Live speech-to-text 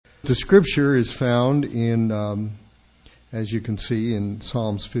The scripture is found in, as you can see, in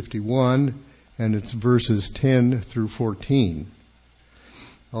Psalms 51, and it's verses 10 through 14.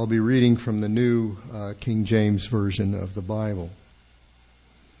 I'll be reading from the New King James Version of the Bible.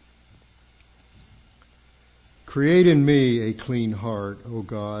 Create in me a clean heart, O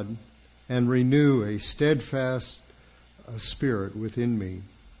God, and renew a steadfast spirit within me.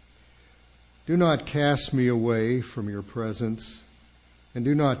 Do not cast me away from your presence, and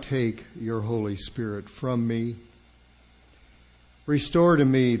do not take your Holy Spirit from me. Restore to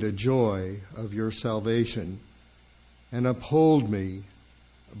me the joy of your salvation, and uphold me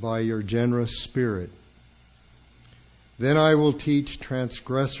by your generous Spirit. Then I will teach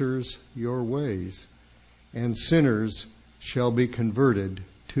transgressors your ways, and sinners shall be converted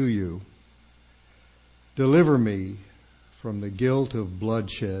to you. Deliver me from the guilt of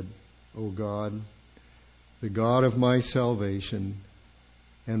bloodshed, O God, the God of my salvation,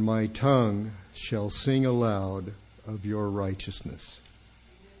 and my tongue shall sing aloud of your righteousness.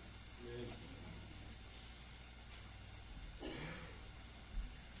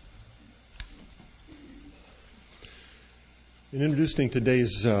 In introducing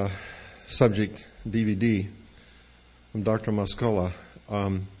today's subject DVD from Dr. Muscala,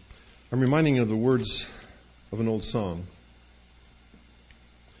 I'm reminding you of the words of an old song.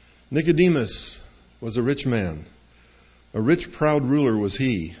 Nicodemus was a rich man. A rich, proud ruler was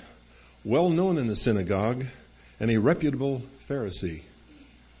he, well known in the synagogue, and a reputable Pharisee.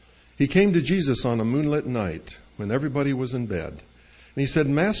 He came to Jesus on a moonlit night when everybody was in bed. And he said,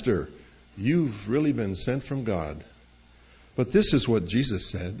 "Master, you've really been sent from God." But this is what Jesus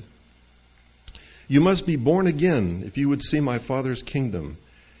said. "You must be born again if you would see my Father's kingdom.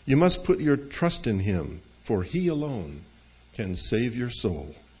 You must put your trust in him, for he alone can save your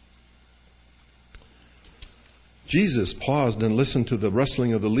soul." Jesus paused and listened to the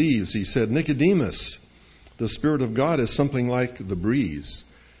rustling of the leaves. He said, "Nicodemus, the Spirit of God is something like the breeze.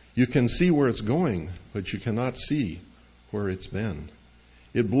 You can see where it's going, but you cannot see where it's been.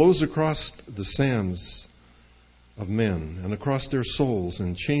 It blows across the sands of men and across their souls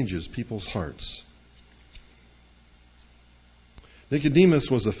and changes people's hearts."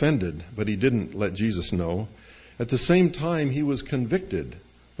 Nicodemus was offended, but he didn't let Jesus know. At the same time, he was convicted,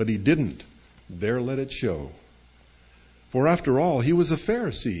 but he didn't dare let it show. For after all, he was a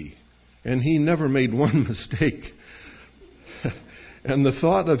Pharisee, and he never made one mistake. And the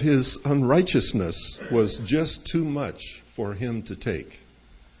thought of his unrighteousness was just too much for him to take.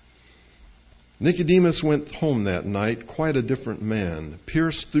 Nicodemus went home that night quite a different man,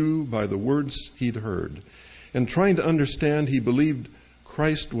 pierced through by the words he'd heard. And trying to understand, he believed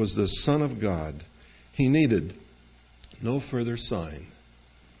Christ was the Son of God. He needed no further sign.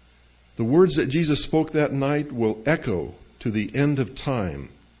 The words that Jesus spoke that night will echo to the end of time,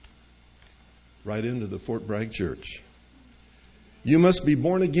 right into the Fort Bragg Church. You must be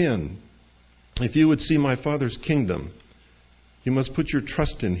born again if you would see my Father's kingdom. You must put your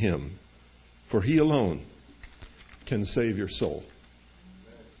trust in him, for he alone can save your soul.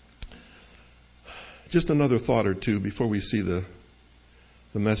 Just another thought or two before we see the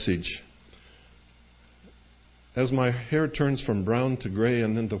message. As my hair turns from brown to gray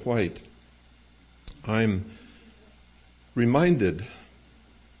and then to white, I'm reminded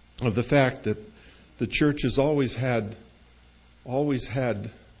of the fact that the church has always had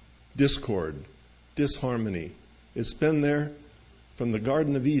discord, disharmony. It's been there from the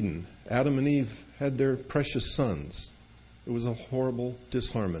Garden of Eden. Adam and Eve had their precious sons. It was a horrible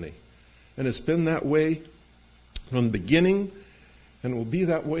disharmony. And it's been that way from the beginning, and will be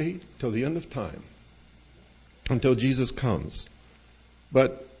that way till the end of time, until Jesus comes.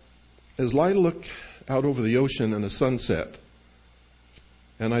 But as I look out over the ocean and a sunset,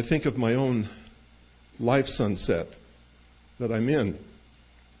 and I think of my own life sunset that I'm in,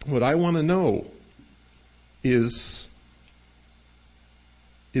 what I want to know is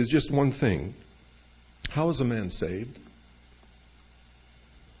just one thing. How is a man saved?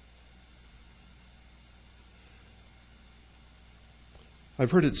 I've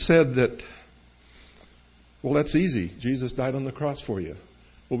heard it said that, well, that's easy. Jesus died on the cross for you.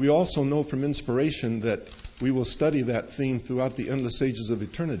 Well, we also know from inspiration that we will study that theme throughout the endless ages of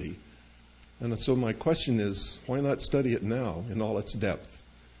eternity. And so my question is, why not study it now in all its depth?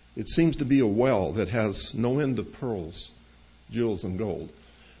 It seems to be a well that has no end of pearls, jewels, and gold.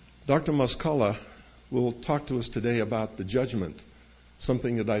 Dr. Muscala will talk to us today about the judgment,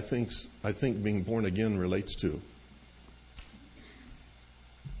 something that I think being born again relates to.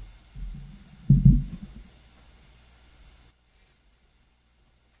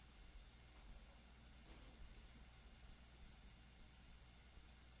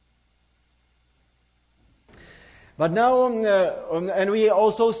 But now, and we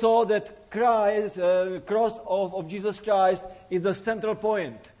also saw that Christ, cross of Jesus Christ is the central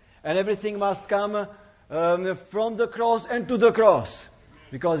point. And everything must come from the cross and to the cross.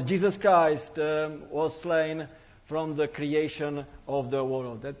 Because Jesus Christ was slain from the creation of the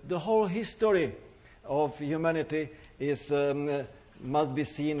world. That the whole history of humanity is must be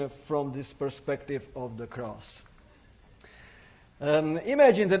seen from this perspective of the cross.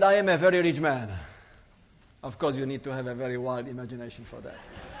 Imagine that I am a very rich man. Of course, you need to have a very wild imagination for that.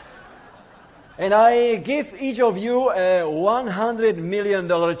 And I give each of you a $100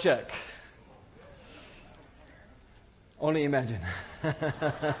 million check. Only imagine.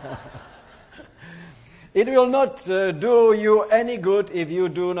 It will not do you any good if you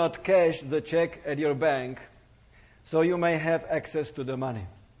do not cash the check at your bank, so you may have access to the money.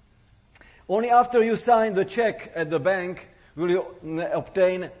 Only after you sign the check at the bank will you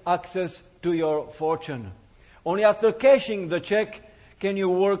obtain access to your fortune. Only after cashing the check can you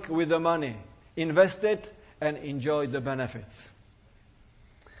work with the money, invest it, and enjoy the benefits.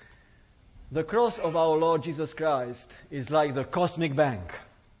 The cross of our Lord Jesus Christ is like the cosmic bank.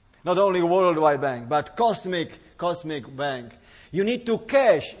 Not only worldwide bank, but cosmic bank. You need to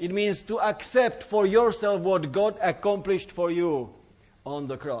cash. It means to accept for yourself what God accomplished for you on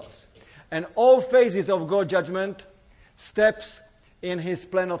the cross. And all phases of God's judgment, steps in His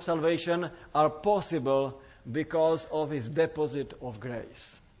plan of salvation are possible because of His deposit of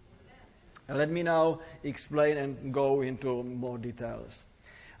grace. And let me now explain and go into more details.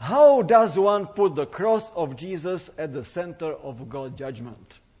 How does one put the cross of Jesus at the center of God's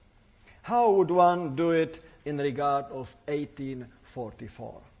judgment? How would one do it in regard of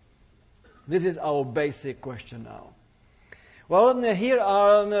 1844? This is our basic question now. Well, here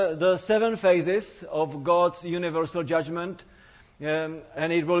are the 7 phases of God's universal judgment.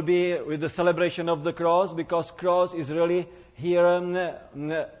 And it will be with the celebration of the cross, because cross is really here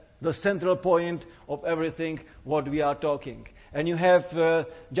the central point of everything what we are talking. And you have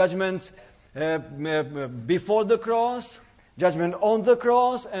judgments before the cross, judgment on the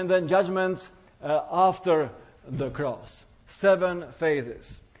cross, and then judgments after the cross. 7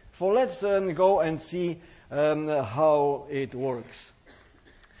 phases. So let's go and see how it works.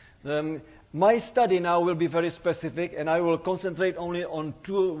 My study now will be very specific, and I will concentrate only on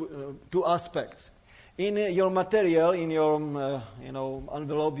two aspects. In your material, in your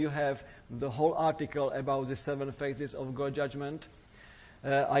envelope, you have the whole article about the 7 phases of God's judgment.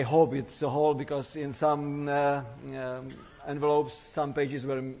 I hope it's a whole, because in some envelopes, some pages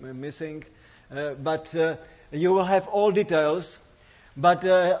were missing. But you will have all details. But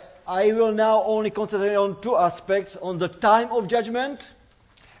I will now only concentrate on 2 aspects: on the time of judgment,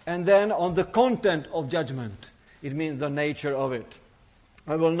 and then on the content of judgment. It means the nature of it.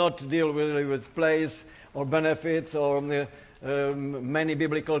 I will not deal with place or benefits or many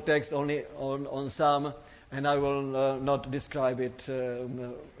biblical texts, only on some, and I will not describe it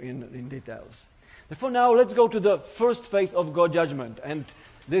in details. Therefore, now let's go to the first phase of God's judgment, and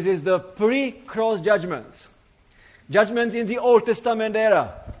this is the pre-cross judgments. Judgments in the Old Testament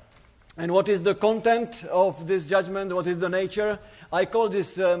era. And what is the content of this judgment? What is the nature? I call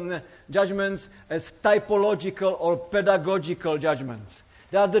these judgments as typological or pedagogical judgments.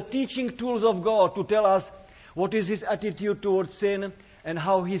 They are the teaching tools of God to tell us what is His attitude towards sin and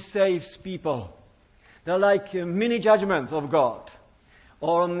how He saves people. They are like mini judgments of God,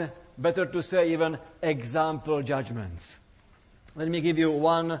 or better to say even example judgments. Let me give you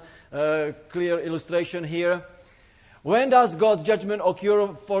one clear illustration here. When does God's judgment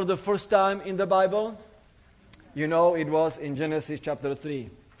occur for the first time in the Bible? You know, it was in Genesis chapter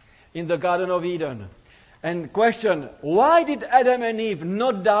 3, in the Garden of Eden. And question, why did Adam and Eve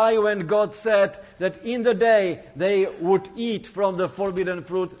not die when God said that in the day they would eat from the forbidden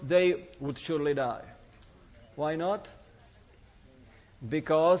fruit, they would surely die? Why not?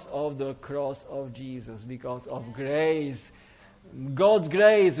 Because of the cross of Jesus, because of grace. God's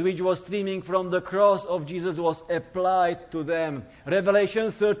grace, which was streaming from the cross of Jesus, was applied to them.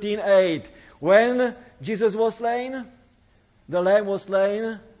 Revelation 13:8. When Jesus was slain, the Lamb was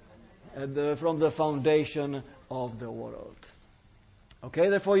slain from the foundation of the world. Okay,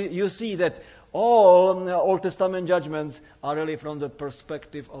 therefore you see that all Old Testament judgments are really from the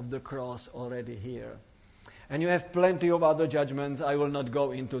perspective of the cross already here. And you have plenty of other judgments. I will not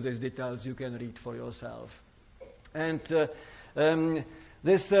go into these details. You can read for yourself. And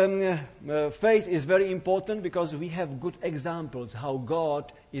this phase is very important because we have good examples how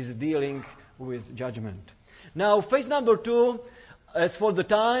God is dealing with judgment. Now, phase number 2, as for the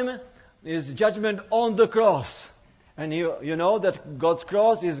time, is judgment on the cross. And you know that God's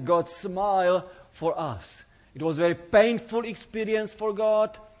cross is God's smile for us. It was a very painful experience for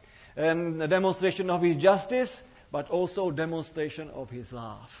God, a demonstration of His justice, but also a demonstration of His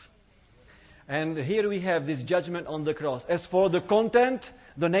love. And here we have this judgment on the cross. As for the content,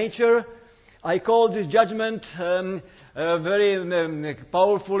 the nature, I call this judgment very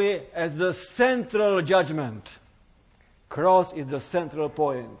powerfully as the central judgment. Cross is the central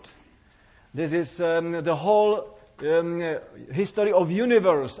point. This is the whole history of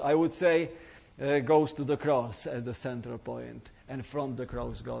universe, I would say, goes to the cross as the central point, and from the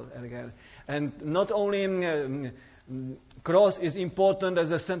cross goes again. And not only cross is important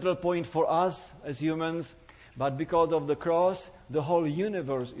as a central point for us as humans, but because of the cross, the whole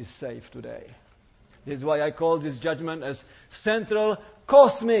universe is saved today. This is why I call this judgment as central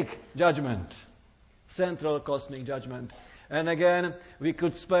cosmic judgment. Central cosmic judgment. And again, we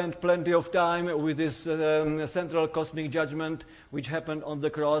could spend plenty of time with this central cosmic judgment which happened on the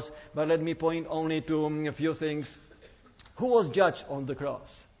cross, but let me point only to a few things. Who was judged on the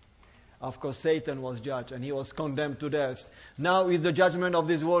cross? Of course, Satan was judged, and he was condemned to death. Now is the judgment of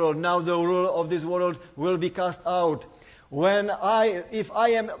this world. Now the rule of this world will be cast out. If I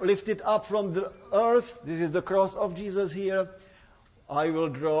am lifted up from the earth, this is the cross of Jesus here, I will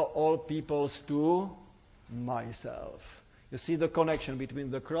draw all peoples to myself. You see the connection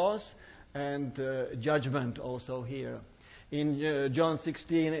between the cross and judgment also here. In John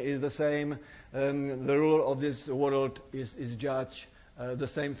 16 is the same. The ruler of this world is judged. The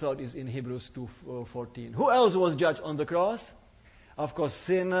same thought is in Hebrews 2:14. Who else was judged on the cross? Of course,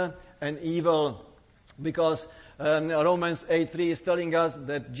 sin and evil. Because Romans 8:3 is telling us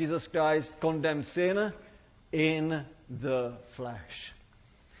that Jesus Christ condemned sin in the flesh.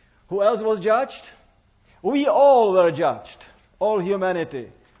 Who else was judged? We all were judged. All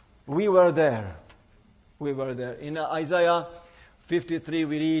humanity. We were there. We were there. In Isaiah 53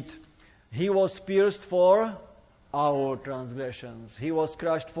 we read, He was pierced for our transgressions. He was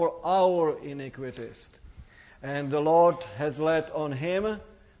crushed for our iniquities. And the Lord has laid on Him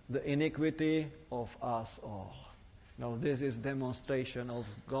the iniquity of us all. Now this is demonstration of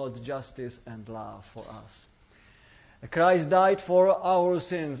God's justice and love for us. Christ died for our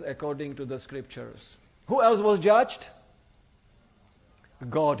sins according to the Scriptures. Who else was judged?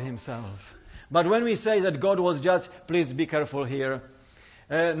 God Himself. But when we say that God was judged, please be careful here.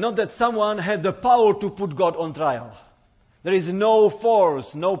 Not that someone had the power to put God on trial. There is no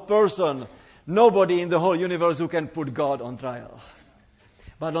force, no person, nobody in the whole universe who can put God on trial.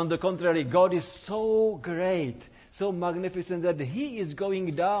 But on the contrary, God is so great, so magnificent that He is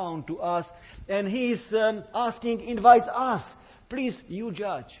going down to us and He is invites us, please, you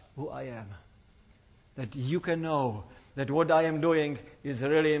judge who I am. That you can know that what I am doing is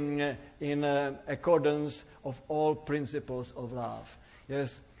really in accordance of all principles of love.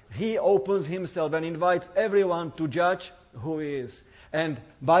 Yes, He opens Himself and invites everyone to judge who He is. And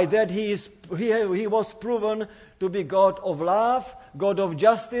by that He was proven to be God of love, God of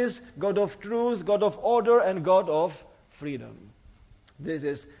justice, God of truth, God of order, and God of freedom. This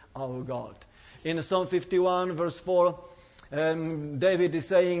is our God. In Psalm 51, verse 4, David is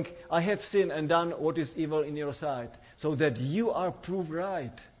saying, I have sinned and done what is evil in your sight, so that you are proved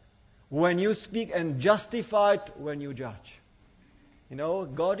right when you speak and justified when you judge. You know,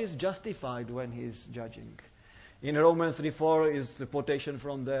 God is justified when He is judging. In Romans 3:4 is the quotation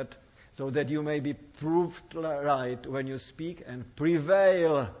from that, so that you may be proved right when you speak and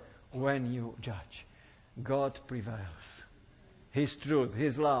prevail when you judge. God prevails. His truth,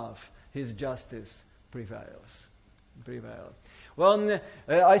 His love, His justice prevails. Well,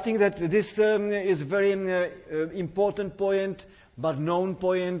 I think that this is a very important point, but known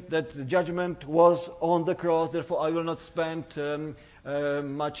point, that judgment was on the cross. Therefore, I will not spend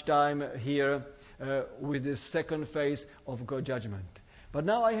much time here with this second phase of God's judgment. But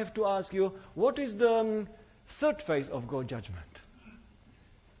now I have to ask you, what is the third phase of God's judgment?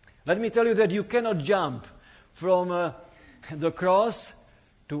 Let me tell you that you cannot jump from the cross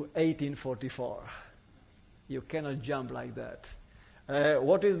to 1844. You cannot jump like that.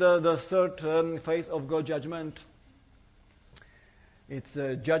 What is the third phase of God's judgment? It's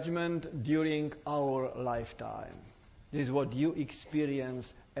a judgment during our lifetime. This is what you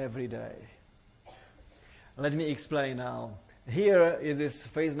experience every day. Let me explain now. Here is this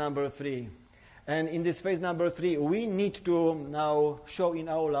phase number 3. And in this phase number 3, we need to now show in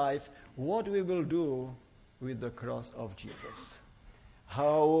our life what we will do with the cross of Jesus.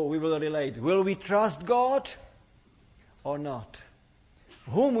 How we will relate. Will we trust God or not?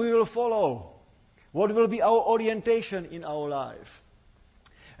 Whom we will follow? What will be our orientation in our life?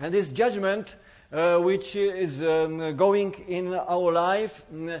 And this judgment which is going in our life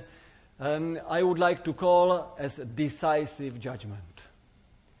I would like to call as decisive judgment.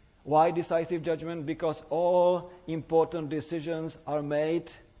 Why decisive judgment? Because all important decisions are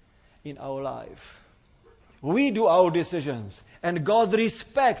made in our life. We do our decisions, and God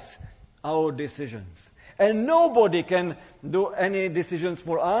respects our decisions. And nobody can do any decisions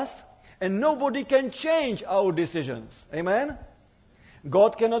for us, and nobody can change our decisions. Amen?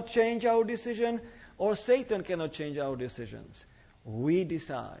 God cannot change our decision, or Satan cannot change our decisions. We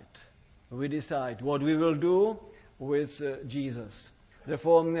decide. We decide what we will do with Jesus.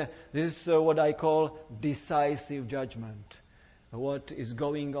 Therefore, this is what I call decisive judgment. What is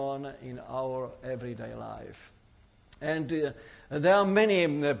going on in our everyday life. And there are many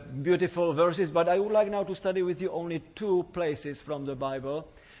beautiful verses, but I would like now to study with you only 2 places from the Bible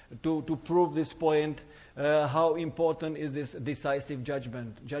to prove this point, how important is this decisive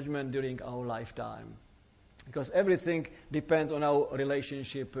judgment during our lifetime. Because everything depends on our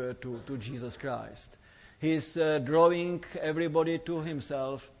relationship to Jesus Christ. He's drawing everybody to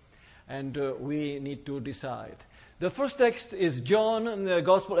himself, and we need to decide. The first text is John, the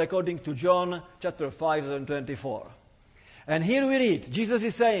Gospel according to John, chapter 5 and 24. And here we read, Jesus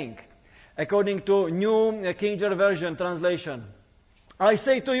is saying, according to New King James Version translation, I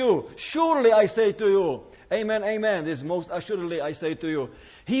say to you, surely I say to you, amen, amen, this most assuredly I say to you,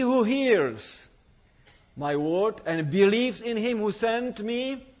 he who hears my word and believes in him who sent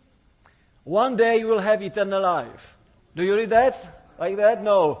me, one day will have eternal life. Do you read that? Like that?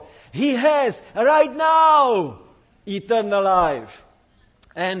 No. He has right now eternal life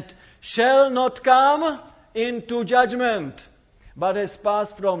and shall not come into judgment, but has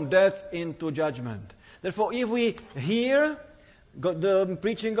passed from death into judgment. Therefore, if we hear the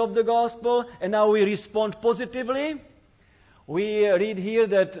preaching of the gospel and now we respond positively, we read here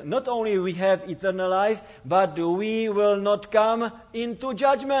that not only we have eternal life, but we will not come into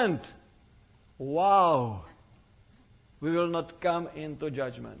judgment. Wow! We will not come into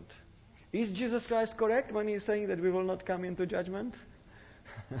judgment. Is Jesus Christ correct when he's saying that we will not come into judgment?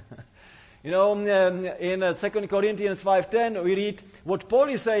 In 2 Corinthians 5:10, we read what Paul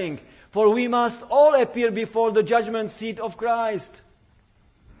is saying. For we must all appear before the judgment seat of Christ.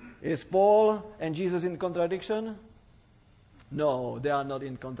 Is Paul and Jesus in contradiction? No, they are not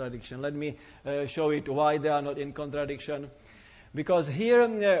in contradiction. Let me show it why they are not in contradiction. Because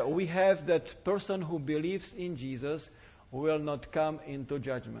here we have that person who believes in Jesus will not come into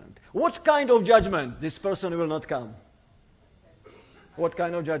judgment. What kind of judgment this person will not come? What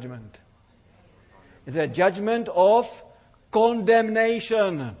kind of judgment? It's a judgment of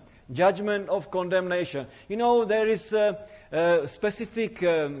condemnation. Judgment of condemnation. There is a specific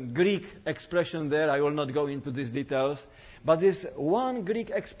Greek expression there. I will not go into these details. But this one Greek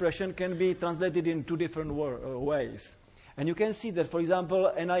expression can be translated in 2 different ways. And you can see that, for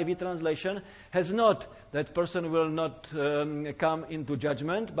example, NIV translation has not, that person will not come into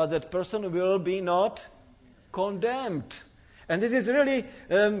judgment, but that person will be not condemned. And this is really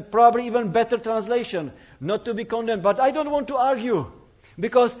probably even better translation, not to be condemned. But I don't want to argue,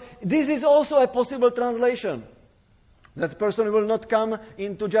 because this is also a possible translation. That person will not come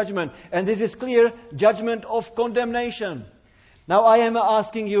into judgment. And this is clear judgment of condemnation. Now I am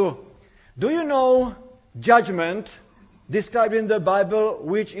asking you, do you know judgment described in the Bible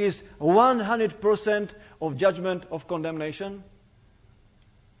which is 100% of judgment of condemnation?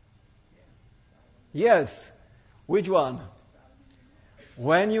 Yes. Which one?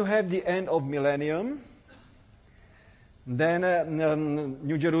 When you have the end of millennium, then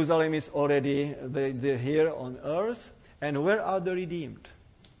New Jerusalem is already here on earth. And where are the redeemed?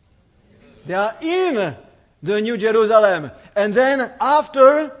 They are in the New Jerusalem. And then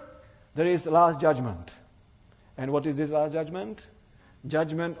after, there is the last judgment. And what is this last judgment?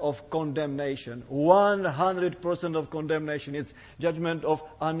 Judgment of condemnation. 100% of condemnation. It's judgment of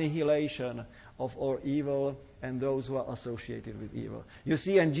annihilation of all evil and those who are associated with evil. You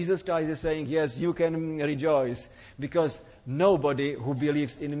see, and Jesus Christ is saying, yes, you can rejoice, because nobody who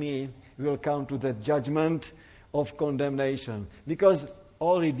believes in me will come to the judgment of condemnation, because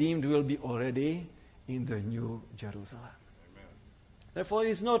all redeemed will be already in the New Jerusalem. Amen. Therefore,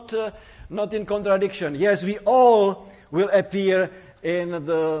 it's not in contradiction. Yes, we all will appear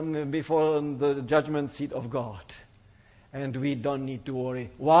before the judgment seat of God. And we don't need to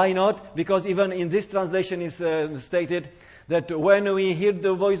worry. Why not? Because even in this translation is stated that when we hear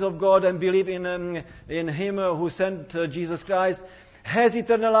the voice of God and believe in Him who sent Jesus Christ, has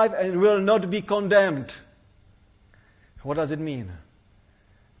eternal life and will not be condemned. What does it mean?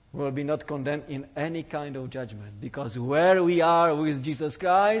 We will be not condemned in any kind of judgment. Because where we are with Jesus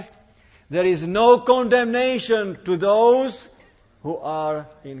Christ, there is no condemnation to those who are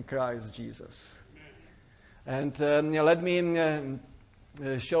in Christ Jesus. And let me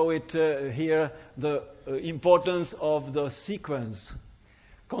show it here, the importance of the sequence.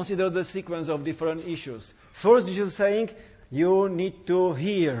 Consider the sequence of different issues. First, Jesus is saying, you need to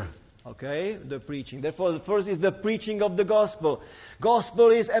hear, okay, the preaching. Therefore, the first is the preaching of the gospel. Gospel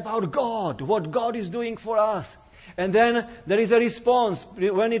is about God, what God is doing for us. And then there is a response.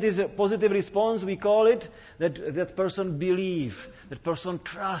 When it is a positive response, we call it that person believe, that person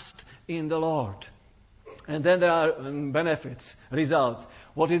trust in the Lord. And then there are benefits, results.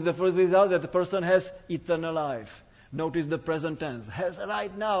 What is the first result? That the person has eternal life. Notice the present tense. Has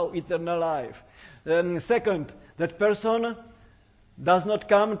right now eternal life. Second, that person does not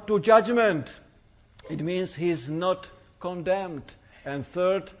come to judgment. It means he is not condemned. And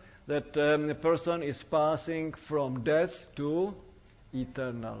third, that the person is passing from death to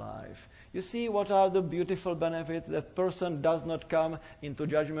eternal life. You see what are the beautiful benefits? That person does not come into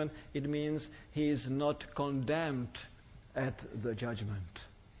judgment. It means he is not condemned at the judgment.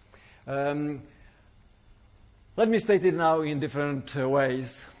 Let me state it now in different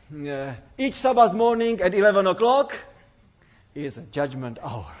ways. Each Sabbath morning at 11 o'clock is a judgment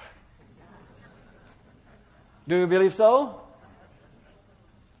hour. Do you believe so?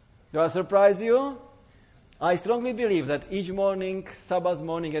 Do I surprise you? I strongly believe that each morning, Sabbath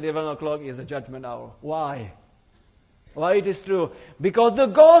morning at 11 o'clock is a judgment hour. Why? Why it is true? Because the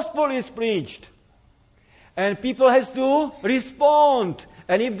gospel is preached. And people has to respond.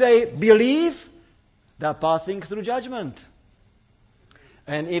 And if they believe, they are passing through judgment.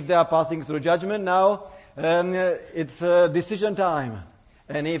 And if they are passing through judgment now, it's decision time.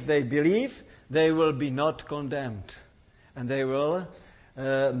 And if they believe, they will be not condemned. And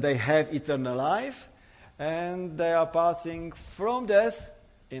they have eternal life. And they are passing from death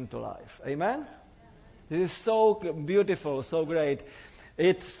into life. Amen? This is so beautiful, so great.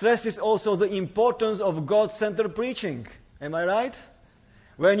 It stresses also the importance of God-centered preaching. Am I right?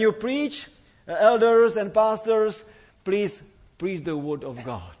 When you preach, elders and pastors, please preach the word of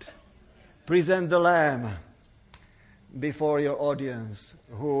God. Present the Lamb before your audience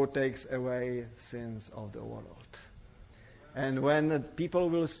who takes away sins of the world. And when the people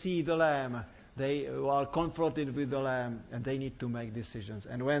will see the Lamb, they are confronted with the Lamb and they need to make decisions.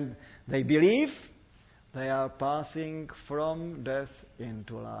 And when they believe, they are passing from death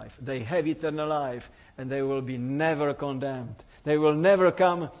into life. They have eternal life and they will be never condemned. They will never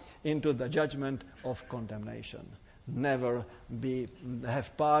come into the judgment of condemnation. Never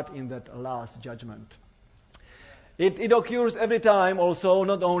have part in that last judgment. It occurs every time also,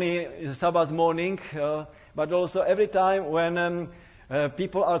 not only Sabbath morning, but also every time when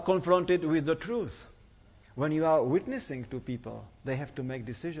people are confronted with the truth. When you are witnessing to people, they have to make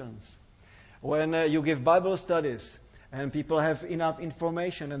decisions. When you give Bible studies and people have enough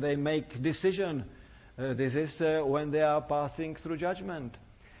information and they make decision, this is when they are passing through judgment.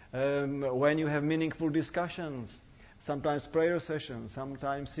 When you have meaningful discussions, sometimes prayer sessions,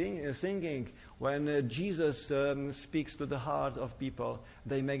 sometimes singing, when Jesus speaks to the heart of people,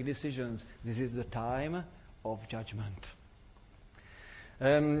 they make decisions. This is the time of judgment.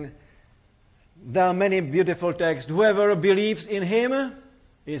 There are many beautiful texts. Whoever believes in Him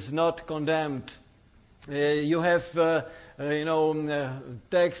is not condemned. You have,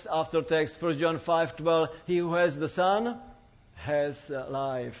 text after text. 1 John 5:12. He who has the Son has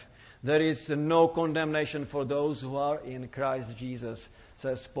life. There is no condemnation for those who are in Christ Jesus,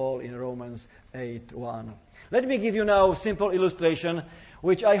 says Paul in Romans 8:1. Let me give you now a simple illustration,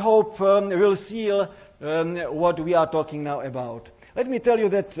 which I hope will seal what we are talking now about. Let me tell you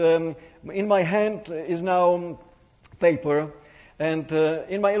that in my hand is now paper, and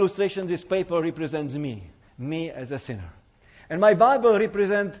in my illustration this paper represents me as a sinner. And my Bible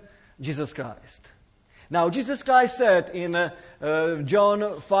represents Jesus Christ. Now Jesus Christ said in John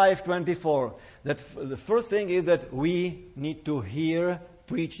 5:24 that the first thing is that we need to hear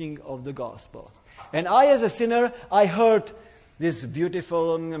preaching of the gospel. And I as a sinner, I heard this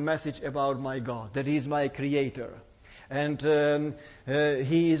beautiful message about my God, that He is my Creator. And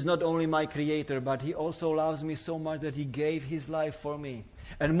He is not only my Creator, but He also loves me so much that He gave His life for me.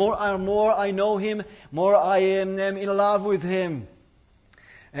 And more and more I know Him, more I am in love with Him.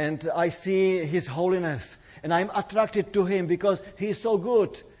 And I see His holiness. And I'm attracted to Him because He is so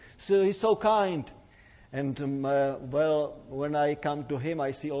good. So He's so kind. And when I come to Him,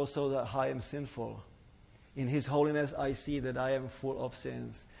 I see also that I am sinful. In His holiness, I see that I am full of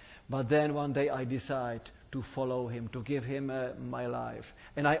sins. But then one day I decide to follow Him, to give Him my life.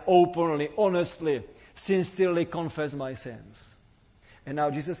 And I openly, honestly, sincerely confess my sins. And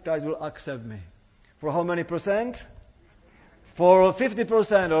now Jesus Christ will accept me. For how many percent? for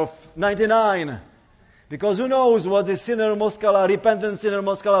 50% or 99%. Because who knows what the sinner Moskala, repentant sinner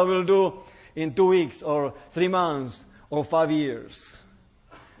Moskala will do in 2 weeks or 3 months or 5 years.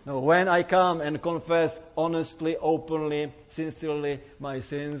 Now, when I come and confess honestly, openly, sincerely my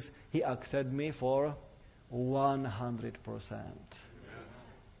sins, He accepts me for 100%.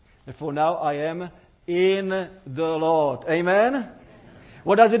 Therefore now I am in the Lord. Amen?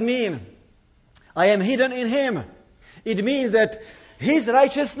 What does it mean? I am hidden in Him. It means that His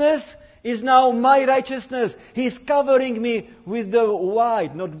righteousness is now my righteousness. He's covering me with the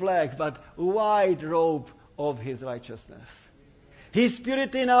white, not black, but white robe of His righteousness. His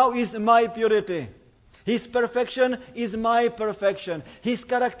purity now is my purity. His perfection is my perfection. His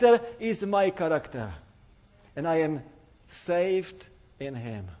character is my character. And I am saved in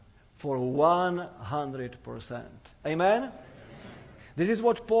Him for 100%. Amen? This is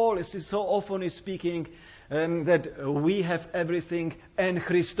what Paul is so often is speaking, that we have everything in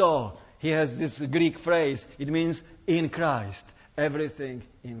Christo. He has this Greek phrase. It means in Christ. Everything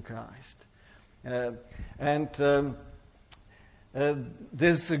in Christ.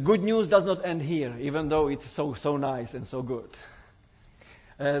 This good news does not end here, even though it's so nice and so good.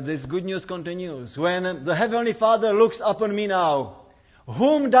 This good news continues. When the Heavenly Father looks upon me now,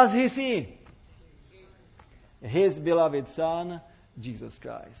 whom does He see? His beloved Son, Jesus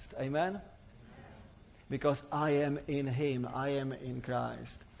Christ. Amen? Because I am in Him. I am in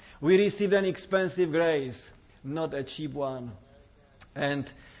Christ. We received an expensive grace, not a cheap one. And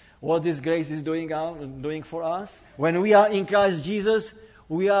what this grace is doing for us, when we are in Christ Jesus,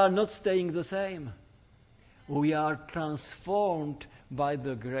 we are not staying the same. We are transformed by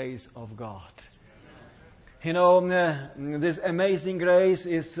the grace of God. You know, this amazing grace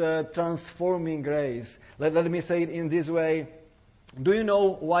is transforming grace. Let me say it in this way. Do you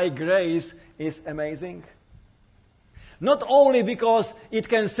know why grace is amazing? Not only because it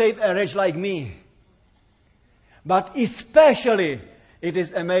can save a wretch like me, but especially it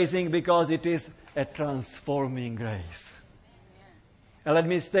is amazing because it is a transforming grace. And let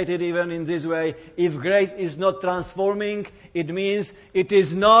me state it even in this way. If grace is not transforming, it means it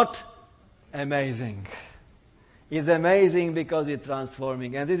is not amazing. It's amazing because it's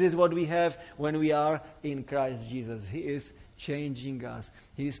transforming. And this is what we have when we are in Christ Jesus. He is changing us.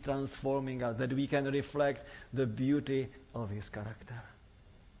 He is transforming us, that we can reflect the beauty of His character.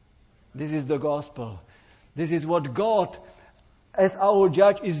 This is the gospel. This is what God, as our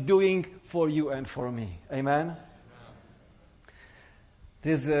judge, is doing for you and for me. Amen?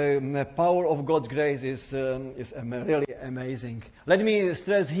 This power of God's grace is really amazing. Let me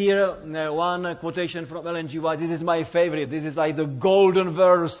stress here one quotation from Ellen G. White. This is my favorite. This is like the golden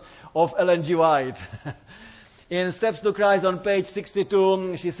verse of Ellen G. White. In Steps to Christ on page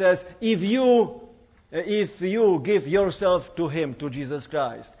 62, she says, if you give yourself to Him, to Jesus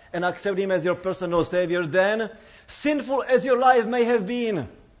Christ, and accept Him as your personal Savior, then, sinful as your life may have been,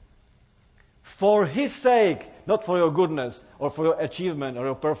 for His sake, not for your goodness or for your achievement or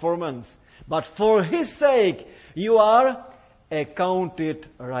your performance, but for His sake, you are accounted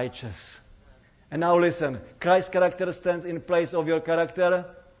righteous. And now listen, Christ's character stands in place of your character.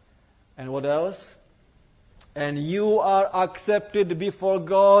 And what else? And you are accepted before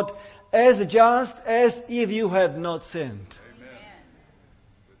God as just as if you had not sinned. Amen.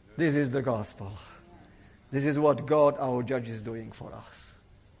 This is the gospel. This is what God, our judge, is doing for us.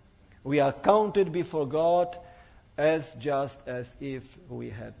 We are counted before God as just as if we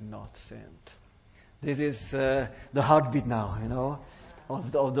had not sinned. This is the heartbeat now,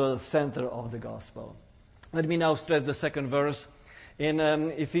 of the center of the gospel. Let me now stress the second verse. In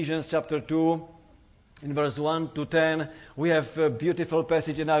Ephesians chapter 2, in verse 1 to 10, we have a beautiful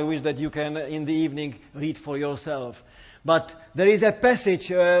passage, and I wish that you can, in the evening, read for yourself. But there is a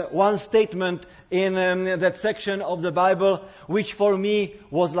passage, one statement in that section of the Bible, which for me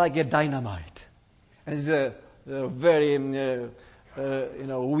was like a dynamite. And it's a very,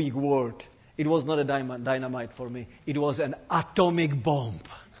 weak word. It was not a dynamite for me. It was an atomic bomb.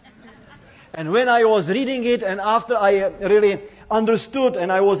 And when I was reading it, and after I really understood,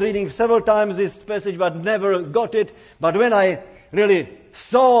 and I was reading several times this passage, but never got it. But when I really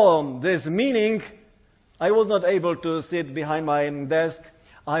saw this meaning, I was not able to sit behind my desk.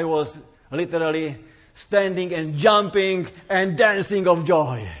 I was literally standing and jumping and dancing of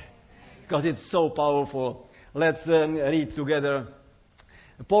joy. Because it's so powerful. Let's read together.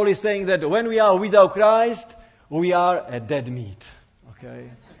 Paul is saying that when we are without Christ, we are a dead meat. Okay?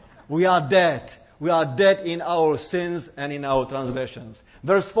 We are dead. We are dead in our sins and in our transgressions.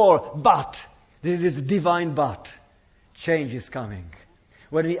 Verse 4, but, this is divine but, change is coming.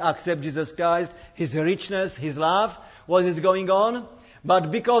 When we accept Jesus Christ, His richness, His love, what is going on.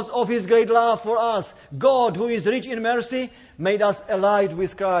 But because of His great love for us, God, who is rich in mercy, made us alive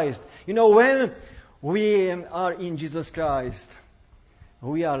with Christ. You know, when we are in Jesus Christ,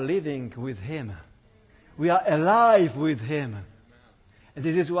 we are living with Him. We are alive with Him. And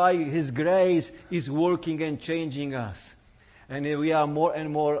this is why His grace is working and changing us. And we are more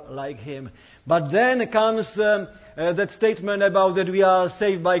and more like Him. But then comes that statement about that we are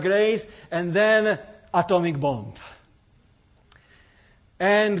saved by grace, and then atomic bomb.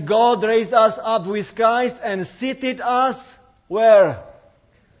 And God raised us up with Christ and seated us where?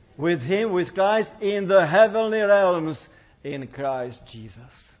 With Him, with Christ, in the heavenly realms in Christ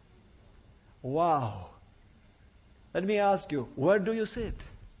Jesus. Wow. Let me ask you, where do you sit?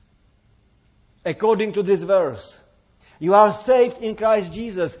 According to this verse, you are saved in Christ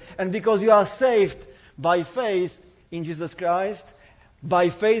Jesus. And because you are saved by faith in Jesus Christ, by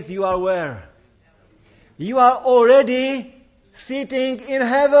faith you are where? You are already sitting in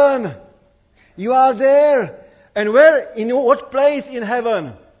heaven. You are there. And where? In what place in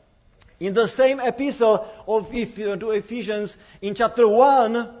heaven? In the same epistle to Ephesians, in chapter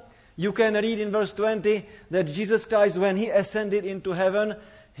 1, you can read in verse 20 that Jesus Christ, when He ascended into heaven,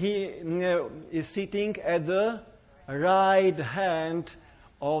 He is sitting at the right hand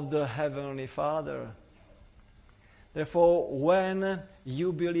of the Heavenly Father. Therefore, when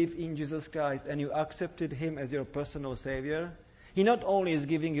you believe in Jesus Christ and you accepted Him as your personal Savior, He not only is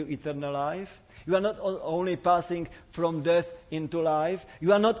giving you eternal life, you are not only passing from death into life,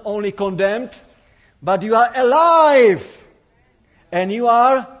 you are not only condemned, but you are alive. And you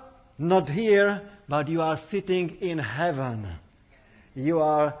are not here, but you are sitting in heaven. You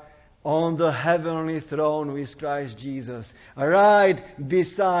are on the heavenly throne with Christ Jesus, right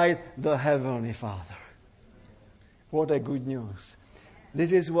beside the Heavenly Father. What a good news.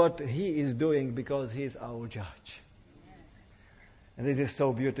 This is what He is doing because He is our judge. And it is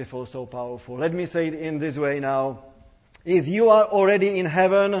so beautiful, so powerful. Let me say it in this way now. If you are already in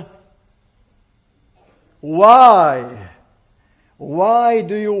heaven, why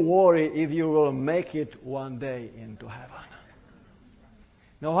do you worry if you will make it one day into heaven?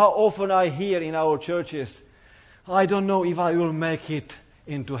 Now, how often I hear in our churches, I don't know if I will make it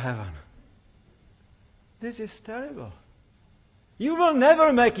into heaven. This is terrible. You will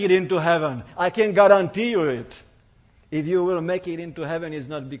never make it into heaven. I can guarantee you it. If you will make it into heaven, it's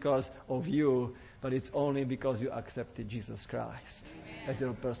not because of you, but it's only because you accepted Jesus Christ as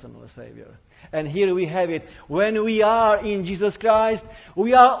your personal Savior. And here we have it. When we are in Jesus Christ,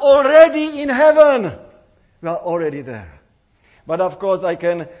 we are already in heaven. We are already there. But of course, I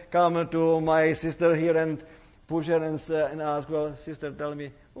can come to my sister here and push her and ask, well, sister, tell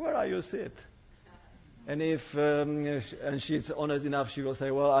me, where are you sit? And if and she's honest enough, she will say,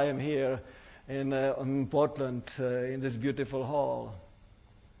 well, I am here in Portland, in this beautiful hall.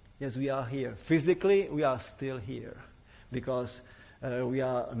 Yes, we are here. Physically, we are still here because we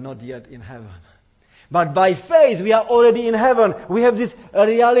are not yet in heaven. But by faith, we are already in heaven. We have this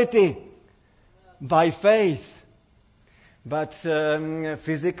reality by faith. But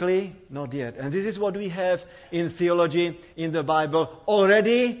physically, not yet. And this is what we have in theology, in the Bible.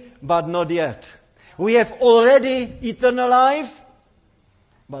 Already, but not yet. We have already eternal life,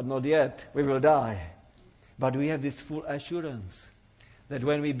 but not yet. We will die. But we have this full assurance that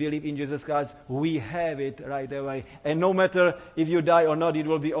when we believe in Jesus Christ, we have it right away. And no matter if you die or not, it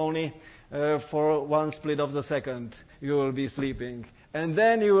will be only for one split of the second. You will be sleeping. And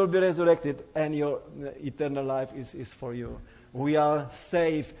then you will be resurrected, and your eternal life is for you. We are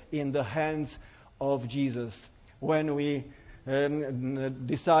safe in the hands of Jesus. When we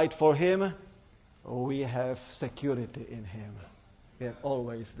decide for Him, we have security in Him. We are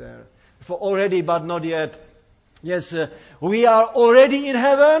always there. For already, but not yet. Yes, we are already in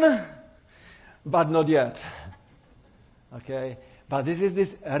heaven, but not yet. Okay? But this is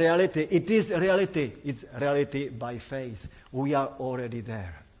this reality. It is reality. It's reality by faith. We are already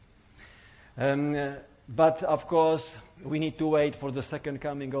there. But of course, we need to wait for the second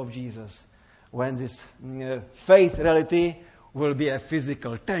coming of Jesus, when this faith reality will be a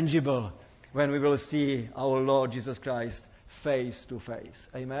physical, tangible, when we will see our Lord Jesus Christ face to face.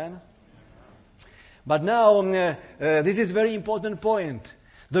 Amen? But now, this is a very important point.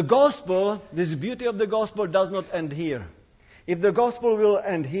 The gospel, this beauty of the gospel does not end here. If the gospel will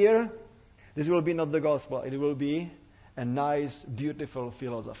end here, this will be not the gospel. It will be a nice, beautiful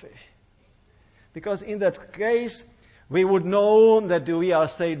philosophy. Because in that case, we would know that we are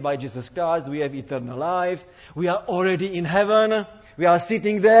saved by Jesus Christ, we have eternal life, we are already in heaven, we are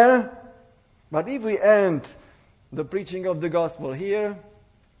sitting there. But if we end the preaching of the gospel here,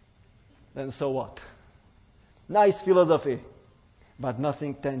 then so what? Nice philosophy, but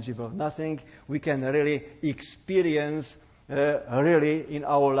nothing tangible, nothing we can really experience really in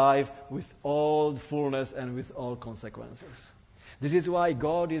our life with all fullness and with all consequences. This is why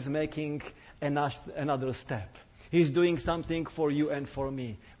God is making another step. He's doing something for you and for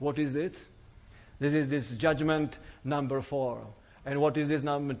me. What is it? This is this judgment number 4. And what is this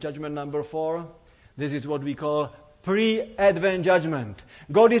judgment number 4? This is what we call pre-Advent judgment.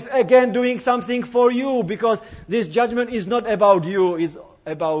 God is again doing something for you, because this judgment is not about you, it's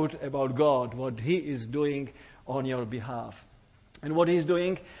about God, what He is doing on your behalf. And what He's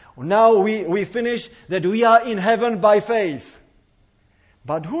doing, now we finish that we are in heaven by faith.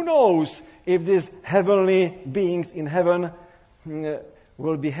 But who knows if these heavenly beings in heaven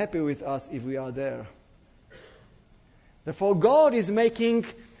will be happy with us if we are there. Therefore, God is making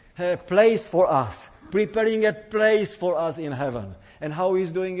a place for us, preparing a place for us in heaven. And how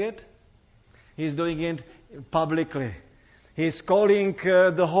He's doing it? He's doing it publicly. He's calling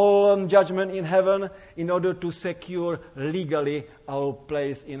the whole judgment in heaven in order to secure legally our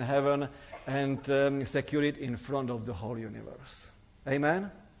place in heaven and secure it in front of the whole universe.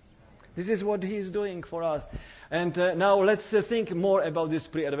 Amen? This is what He is doing for us. And now let's think more about this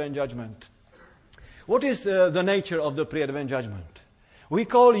pre-Advent judgment. What is the nature of the pre-Advent judgment? We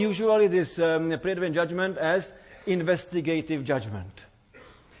call usually this pre-Advent judgment as investigative judgment.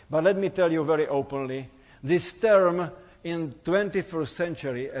 But let me tell you very openly, this term in 21st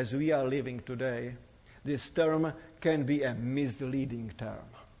century, as we are living today, this term can be a misleading term.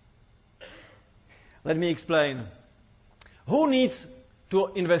 Let me explain. Who needs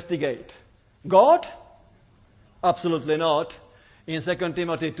to investigate? God? Absolutely not. In 2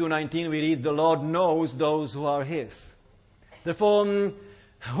 Timothy 2:19 we read, the Lord knows those who are His. Therefore,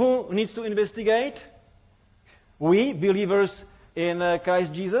 who needs to investigate? We, believers in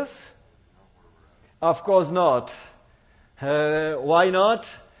Christ Jesus? Of course not. Why not?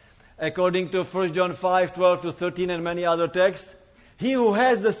 According to 1 John 5:12-13 and many other texts, he who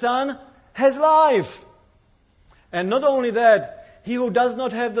has the Son has life. And not only that, he who does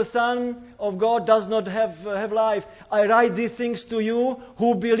not have the Son of God does not have life. I write these things to you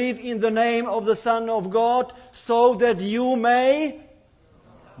who believe in the name of the Son of God, so that you may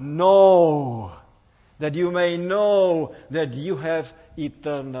know. That you may know that you have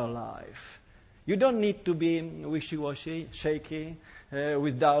eternal life. You don't need to be wishy-washy, shaky,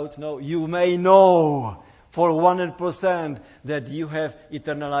 with doubts. No, you may know for 100% that you have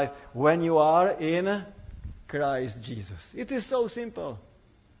eternal life when you are in Christ Jesus. It is so simple.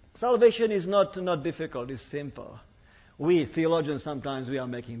 Salvation is not difficult, it's simple. We theologians sometimes we are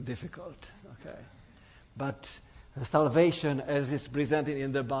making difficult. Okay. But salvation as is presented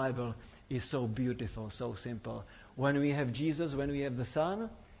in the Bible is so beautiful, so simple. When we have Jesus, when we have the Son,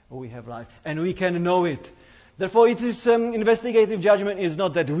 we have life. And we can know it. Therefore, it is investigative judgment is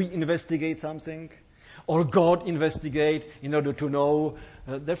not that we investigate something or God investigate in order to know.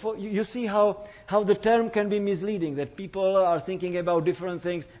 Therefore, you see how the term can be misleading, that people are thinking about different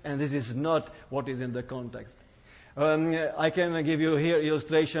things, and this is not what is in the context. I can give you here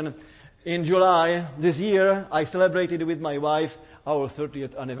illustration. In July this year, I celebrated with my wife our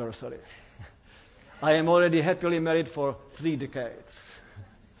 30th anniversary. I am already happily married for 3 decades.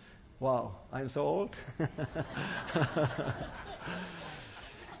 Wow, I'm so old.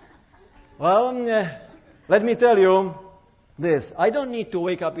 Well, let me tell you this. I don't need to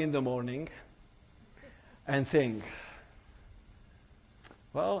wake up in the morning and think,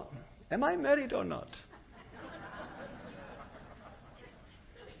 well, am I married or not?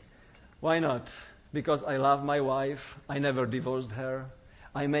 Why not? Because I love my wife. I never divorced her.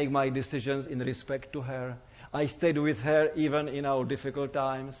 I make my decisions in respect to her. I stayed with her even in our difficult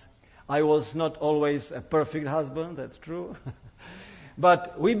times. I was not always a perfect husband, that's true.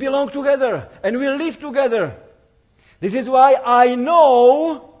 But we belong together and we live together. This is why I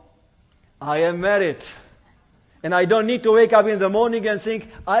know I am married. And I don't need to wake up in the morning and think,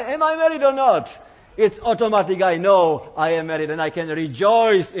 am I married or not? It's automatic. I know I am married and I can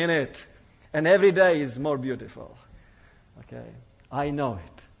rejoice in it. And every day is more beautiful. Okay, I know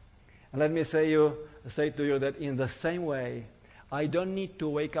it. And let me say to you that in the same way, I don't need to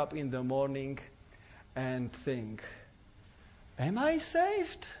wake up in the morning and think, am I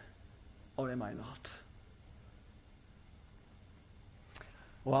saved or am I not?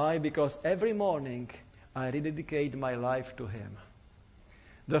 Why? Because every morning I rededicate my life to Him.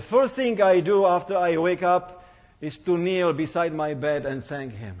 The first thing I do after I wake up is to kneel beside my bed and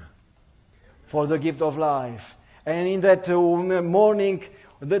thank Him for the gift of life. And in that morning,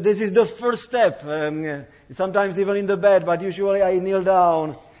 this is the first step. Sometimes even in the bed, but usually I kneel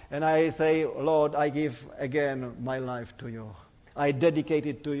down and I say, Lord, I give again my life to you. I dedicate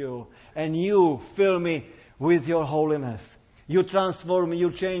it to you. And you fill me with your holiness. You transform me,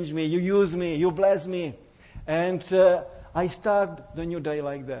 you change me, you use me, you bless me. And I start the new day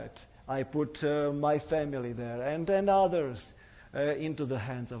like that. I put my family there and others into the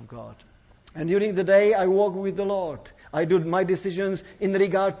hands of God. And during the day, I walk with the Lord. I do my decisions in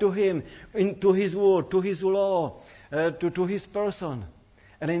regard to Him, to His word, to His law, to His person.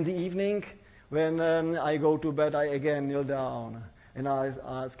 And in the evening, when I go to bed, I again kneel down and I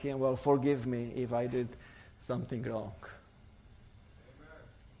ask Him, well, forgive me if I did something wrong.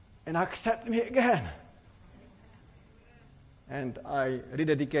 And accept me again. And I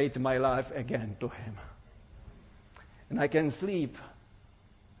rededicate my life again to Him. And I can sleep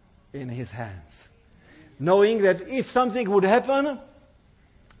in His hands, knowing that if something would happen,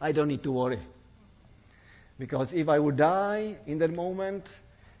 I don't need to worry. Because if I would die in that moment,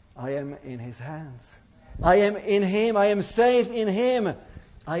 I am in His hands. I am in Him. I am safe in Him.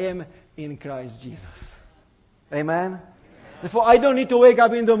 I am in Christ Jesus. Amen? Therefore, I don't need to wake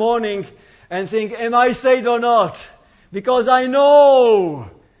up in the morning and think, am I saved or not? Because I know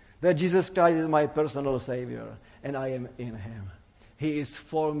that Jesus Christ is my personal Savior and I am in Him. He is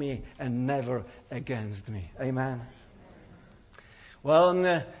for me and never against me. Amen.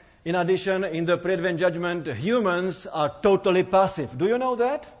 Well, in addition, in the pre-Advent judgment, humans are totally passive. Do you know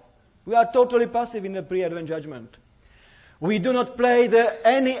that? We are totally passive in the pre-Advent judgment. We do not play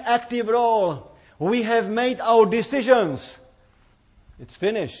any active role. We have made our decisions. It's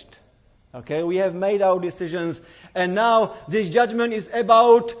finished. Okay, we have made our decisions. And now this judgment is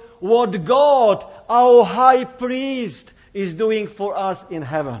about what God, our high priest, is doing for us in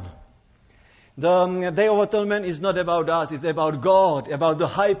heaven. The Day of Atonement is not about us, it's about God, about the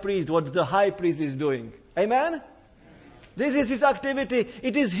high priest, what the high priest is doing. Amen? This is his activity.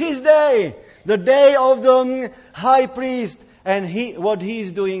 It is his day, the day of the high priest, and what he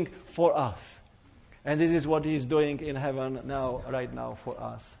is doing for us. And this is what he is doing in heaven now, right now for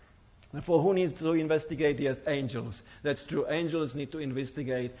us. And for who needs to investigate? Yes, angels. That's true. Angels need to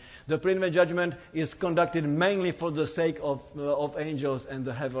investigate. The pre-Advent judgment is conducted mainly for the sake of angels and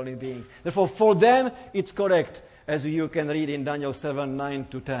the heavenly beings. Therefore, for them, it's correct, as you can read in Daniel 7, 9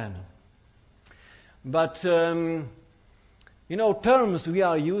 to 10. But, terms we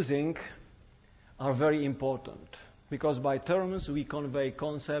are using are very important. Because by terms, we convey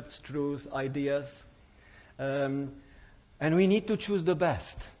concepts, truths, ideas. And we need to choose the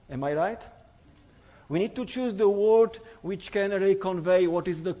best. Am I right? We need to choose the word which can really convey what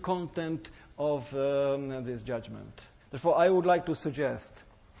is the content of this judgment. Therefore, I would like to suggest,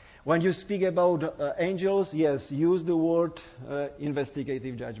 when you speak about angels, yes, use the word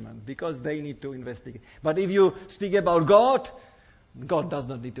investigative judgment, because they need to investigate. But if you speak about God, God does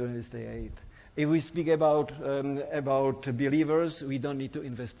not need to investigate. If we speak about believers, we don't need to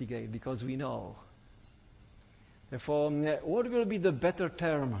investigate, because we know. Therefore, what will be the better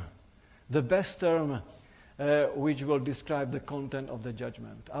term, the best term, which will describe the content of the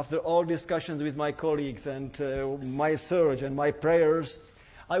judgment? After all discussions with my colleagues and my search and my prayers,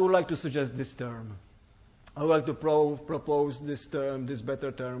 I would like to suggest this term. I would like to propose this term, this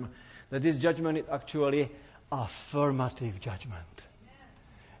better term, that this judgment is actually affirmative judgment.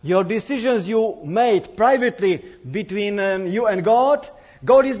 Your decisions you made privately between you and God,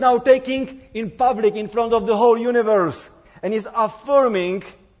 God is now taking in public in front of the whole universe and is affirming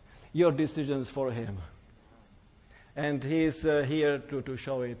your decisions for Him. And He is here to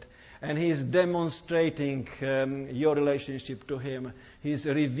show it. And He is demonstrating your relationship to Him. He is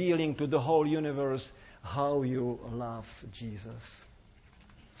revealing to the whole universe how you love Jesus.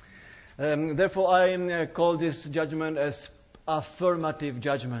 Therefore, I call this judgment as affirmative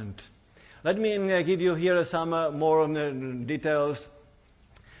judgment. Let me give you here some more details.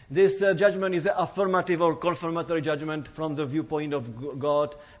 This judgment is an affirmative or confirmatory judgment from the viewpoint of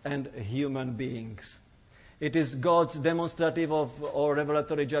God and human beings. It is God's demonstrative or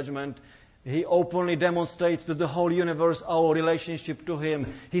revelatory judgment. He openly demonstrates to the whole universe our relationship to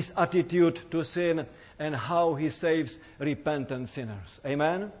Him, His attitude to sin, and how He saves repentant sinners.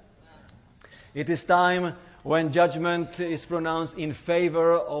 Amen? It is time when judgment is pronounced in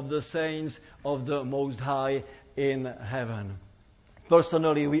favor of the saints of the Most High in heaven.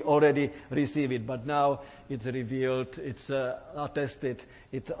 Personally, we already receive it, but now it's revealed, it's attested,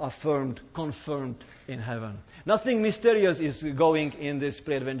 it's affirmed, confirmed in heaven. Nothing mysterious is going in this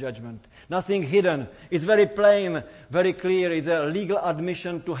pre-Advent judgment. Nothing hidden. It's very plain, very clear. It's a legal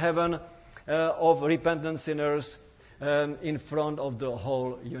admission to heaven of repentant sinners in front of the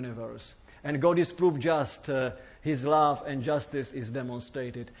whole universe. And God is proved just. His love and justice is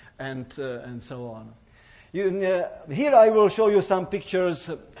demonstrated, and so on. Here I will show you some pictures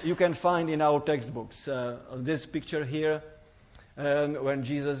you can find in our textbooks. This picture here, when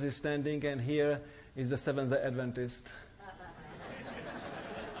Jesus is standing, and here is the Seventh-day Adventist.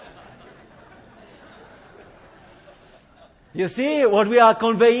 You see what we are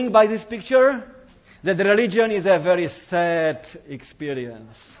conveying by this picture? That religion is a very sad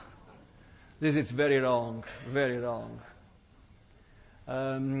experience. This is very wrong, very wrong.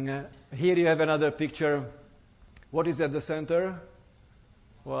 Here you have another picture. What is at the center?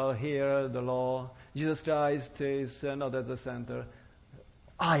 Well, here the law. Jesus Christ is not at the center.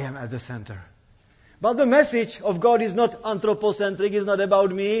 I am at the center. But the message of God is not anthropocentric, it's not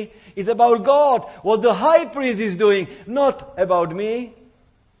about me, it's about God. What the high priest is doing, not about me.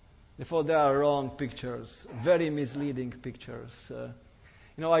 Therefore, there are wrong pictures, very misleading pictures.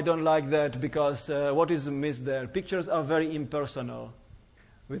 I don't like that because what is missed there? Pictures are very impersonal,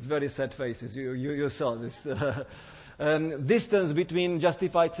 with very sad faces. You saw this. Distance between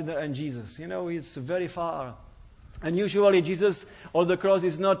justified sinner and Jesus, it's very far. And usually Jesus or the cross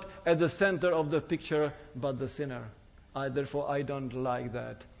is not at the center of the picture, but the sinner. Therefore, I don't like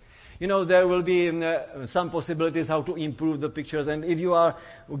that. There will be some possibilities how to improve the pictures. And if you are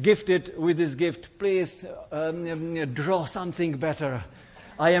gifted with this gift, please draw something better.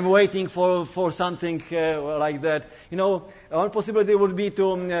 I am waiting for something like that. One possibility would be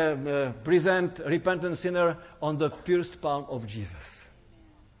to present repentant sinner on the pierced palm of Jesus.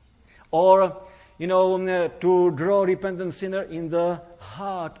 Or to draw repentant sinner in the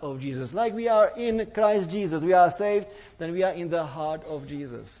heart of Jesus. Like we are in Christ Jesus, we are saved, then we are in the heart of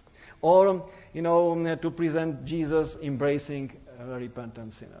Jesus. Or, to present Jesus embracing a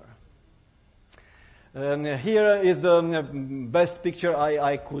repentant sinner. Here is the best picture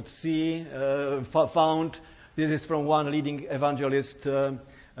I could see, found. This is from one leading evangelist. Here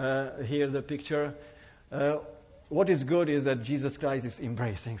the picture. What is good is that Jesus Christ is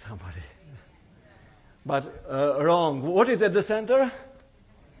embracing somebody. But wrong. What is at the center?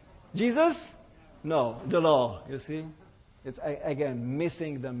 Jesus? No, the law, you see. It's, again,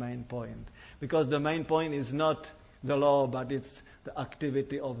 missing the main point. Because the main point is not the law, but it's the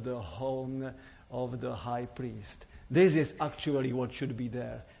activity of the home of the high priest. This is actually what should be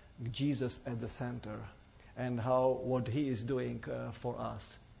there. Jesus at the center. And what he is doing for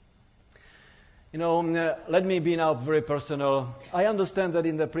us. Let me be now very personal. I understand that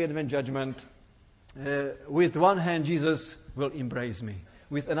in the pre-Advent judgment, with one hand, Jesus will embrace me.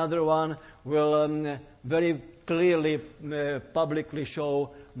 With another one, will very clearly, publicly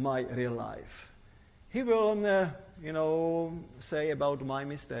show my real life. He will, say about my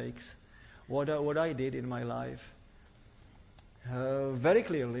mistakes, what I did in my life, very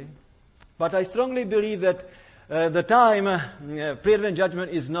clearly. But I strongly believe that the time, pre-Advent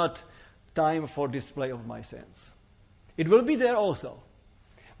judgment, is not time for display of my sins. It will be there also.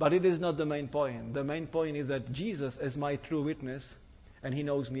 But it is not the main point. The main point is that Jesus is my true witness, and he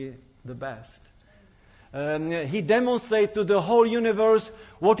knows me the best. He demonstrates to the whole universe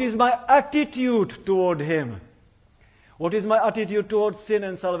what is my attitude toward him. What is my attitude toward sin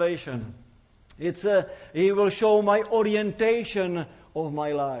and salvation. He will show my orientation of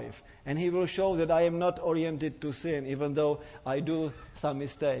my life. And he will show that I am not oriented to sin, even though I do some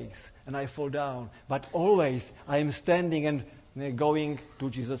mistakes and I fall down. But always I am standing and going to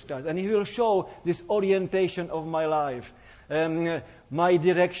Jesus Christ. And he will show this orientation of my life, my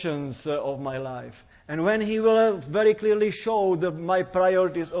directions of my life. And when he will very clearly show my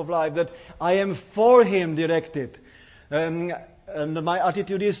priorities of life, that I am for him directed, and my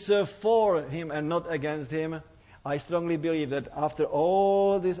attitude is for him and not against him, I strongly believe that after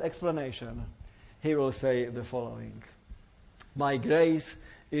all this explanation, he will say the following: my grace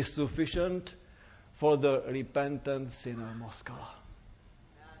is sufficient for the repentant sinner Moskala.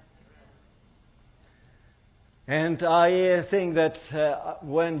 And I think that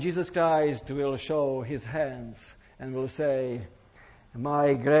when Jesus Christ will show his hands and will say,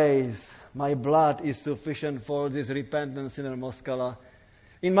 my grace, my blood is sufficient for this repentant sinner Moskala,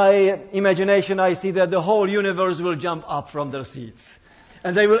 in my imagination I see that the whole universe will jump up from their seats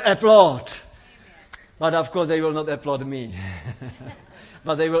and they will applaud. But of course they will not applaud me.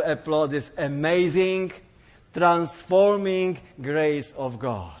 But they will applaud this amazing, transforming grace of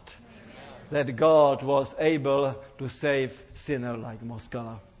God. That God was able to save sinner like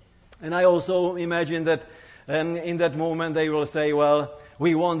Moskala. And I also imagine that in that moment they will say, well,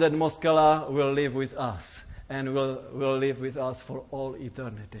 we want that Moskala will live with us and will live with us for all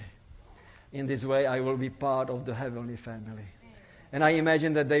eternity. In this way I will be part of the heavenly family. And I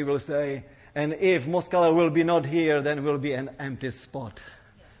imagine that they will say, and if Moskala will be not here, then will be an empty spot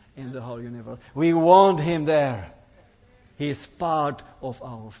in the whole universe. We want him there. He is part of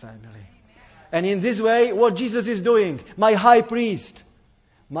our family. And in this way, what Jesus is doing, my high priest,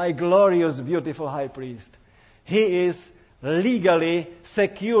 my glorious, beautiful high priest, he is legally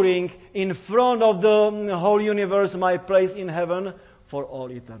securing in front of the whole universe my place in heaven for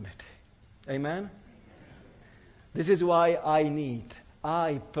all eternity. Amen? This is why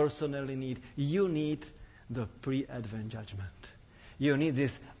I personally need, you need the pre-Advent judgment. You need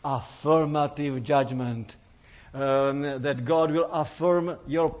this affirmative judgment that God will affirm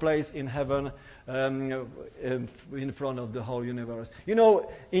your place in heaven in front of the whole universe. You know,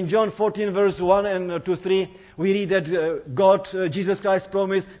 in John 14 verse 1 and to 3, we read that Jesus Christ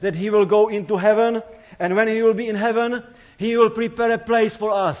promised that He will go into heaven, and when He will be in heaven, He will prepare a place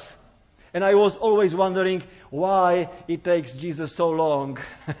for us. And I was always wondering why it takes Jesus so long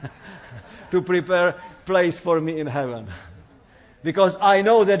to prepare place for me in heaven. Because I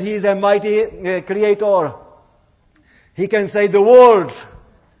know that He is a mighty creator. He can say the word,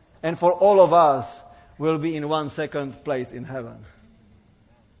 and for all of us will be in 1 second place in heaven.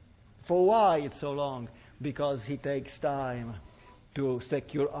 For why it's so long? Because He takes time to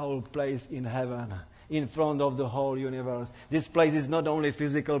secure our place in heaven, in front of the whole universe. This place is not only a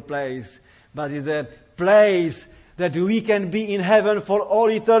physical place, but it's a place that we can be in heaven for all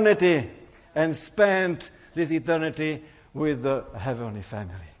eternity and spend this eternity with the heavenly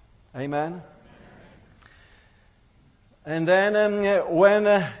family. Amen? And then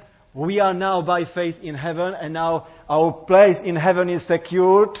when we are now by faith in heaven, and now our place in heaven is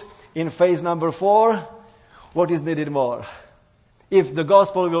secured in phase number 4, what is needed more? If the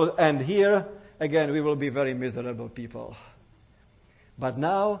gospel will end here, again we will be very miserable people. But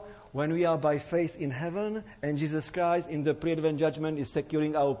now, when we are by faith in heaven, and Jesus Christ in the pre-Advent judgment is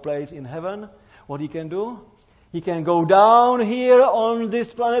securing our place in heaven, what He can do? He can go down here on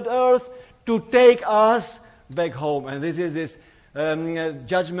this planet Earth to take us back home. And this is this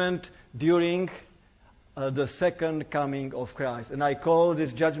judgment during the second coming of Christ. And I call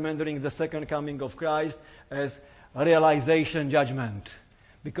this judgment during the second coming of Christ as realization judgment.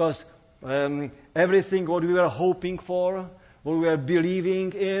 Because everything what we were hoping for, what we were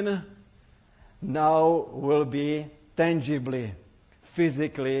believing in, now will be tangibly,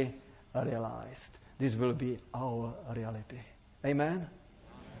 physically realized. This will be our reality. Amen?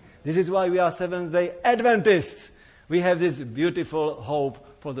 This is why we are Seventh-day Adventists. We have this beautiful hope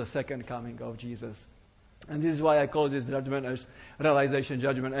for the second coming of Jesus. And this is why I call this judgment as realization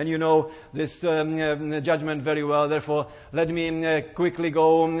judgment. And you know this judgment very well. Therefore, let me quickly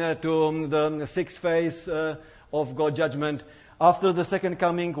go to the sixth phase of God's judgment. After the second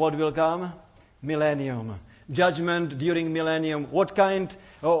coming, what will come? Millennium. Judgment during millennium. What kind?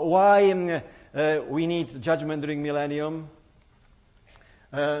 Why we need judgment during millennium?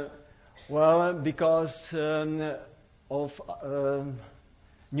 Well, because of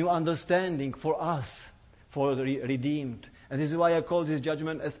new understanding for us, for the redeemed. And this is why I call this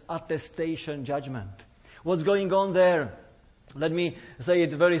judgment as attestation judgment. What's going on there? Let me say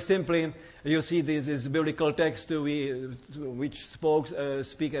it very simply. You see this biblical text which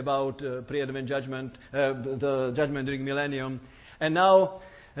speak about pre-Advent judgment, the judgment during millennium. And now,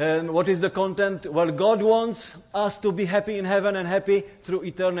 what is the content? Well, God wants us to be happy in heaven and happy through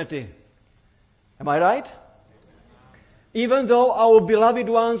eternity. Am I right? Even though our beloved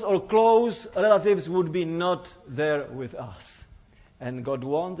ones or close relatives would be not there with us. And God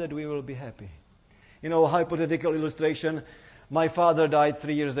wants that we will be happy. You know, hypothetical illustration. My father died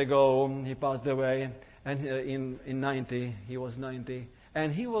 3 years ago. He passed away. And in 90, he was 90.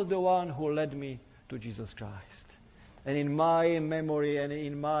 And he was the one who led me to Jesus Christ. And in my memory and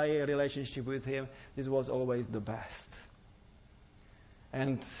in my relationship with Him, this was always the best.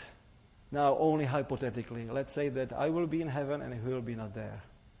 And now, only hypothetically, let's say that I will be in heaven and He will be not there.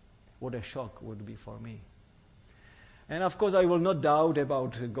 What a shock would be for me. And of course, I will not doubt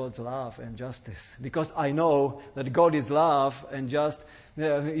about God's love and justice, because I know that God is love and just,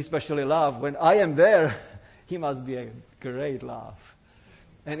 especially love. When I am there, He must be a great love.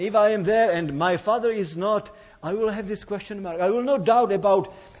 And if I am there and my Father is not, I will have this question mark. I will not doubt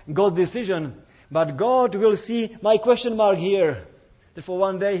about God's decision, but God will see my question mark here. Therefore,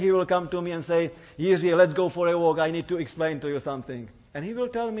 one day He will come to me and say, Jiří, let's go for a walk. I need to explain to you something. And He will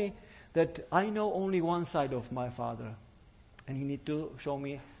tell me that I know only one side of my Father. And He needs to show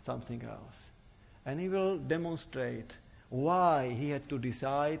me something else. And He will demonstrate why He had to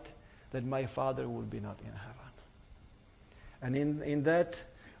decide that my Father would be not in heaven. And in that,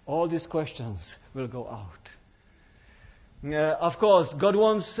 all these questions will go out. Of course, God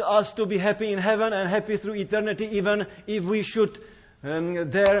wants us to be happy in heaven and happy through eternity, even if we should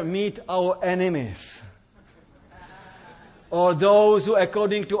there meet our enemies. Or those who,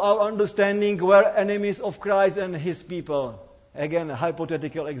 according to our understanding, were enemies of Christ and His people. Again, a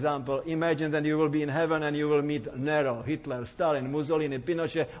hypothetical example. Imagine that you will be in heaven and you will meet Nero, Hitler, Stalin, Mussolini,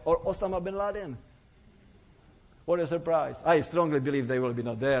 Pinochet, or Osama bin Laden. What a surprise. I strongly believe they will be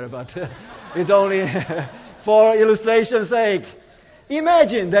not there, but it's only for illustration's sake.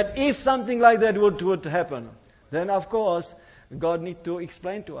 Imagine that if something like that would happen, then of course God needs to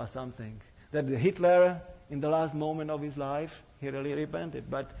explain to us something. That Hitler, in the last moment of his life, he really repented.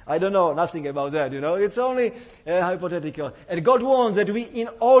 But I don't know nothing about that, It's only hypothetical. And God wants that we, in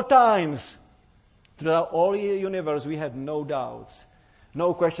all times, throughout all the universe, we had no doubts,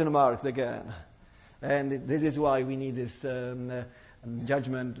 no question marks again. And this is why we need this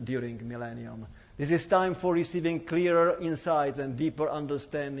judgment during millennium. This is time for receiving clearer insights and deeper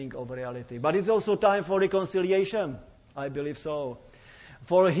understanding of reality. But it's also time for reconciliation. I believe so.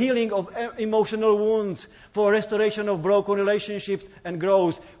 For healing of emotional wounds, for restoration of broken relationships and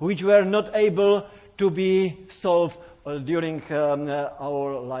growth, which were not able to be solved during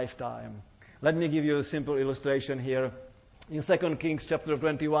our lifetime. Let me give you a simple illustration here. In 2 Kings chapter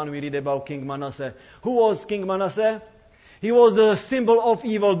 21, we read about King Manasseh. Who was King Manasseh? He was the symbol of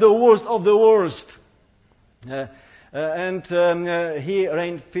evil, the worst of the worst. And he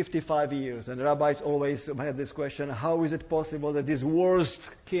reigned 55 years. And rabbis always had this question, how is it possible that this worst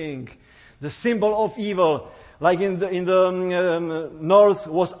king, the symbol of evil, like in the north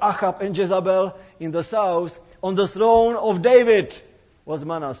was Ahab and Jezebel, in the south, on the throne of David was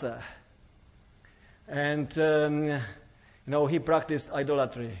Manasseh. And, he practiced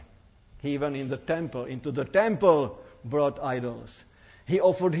idolatry. He even into the temple brought idols. He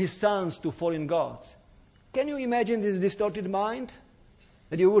offered his sons to foreign gods. Can you imagine this distorted mind?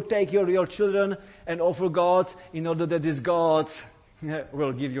 That you would take your children and offer gods in order that these gods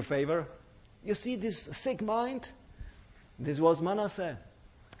will give you favor? You see this sick mind? This was Manasseh.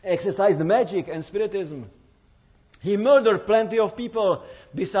 Exercised magic and spiritism. He murdered plenty of people.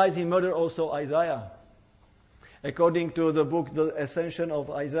 Besides, he murdered also Isaiah. According to the book, The Ascension of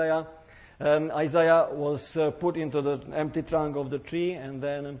Isaiah, Isaiah was put into the empty trunk of the tree, and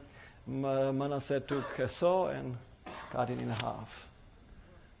then Manasseh took a saw and cut it in half.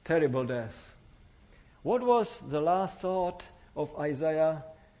 Terrible death. What was the last thought of Isaiah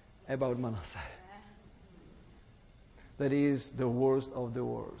about Manasseh? That is the worst of the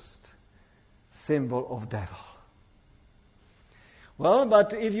worst. Symbol of devil. Well,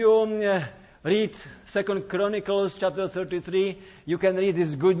 but if you read 2 Chronicles chapter 33, you can read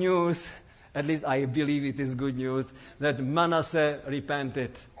this good news, at least I believe it is good news, that Manasseh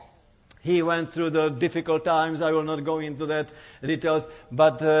repented. He went through the difficult times. I will not go into that details.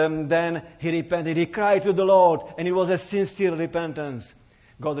 But then he repented. He cried to the Lord. And it was a sincere repentance.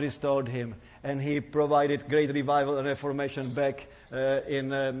 God restored him. And he provided great revival and reformation back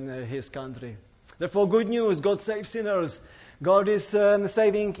in his country. Therefore, good news. God saves sinners. God is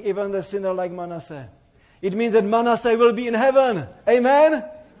saving even the sinner like Manasseh. It means that Manasseh will be in heaven. Amen?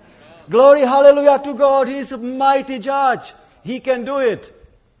 Glory, hallelujah to God. He is a mighty judge. He can do it.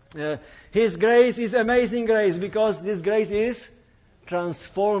 His grace is amazing grace, because this grace is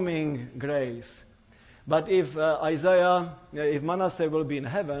transforming grace. But if Manasseh will be in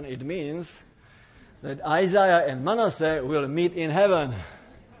heaven, it means that Isaiah and Manasseh will meet in heaven.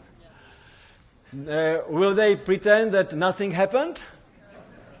 Will they pretend that nothing happened?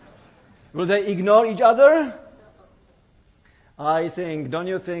 Will they ignore each other? Don't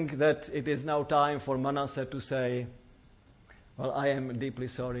you think that it is now time for Manasseh to say, well, I am deeply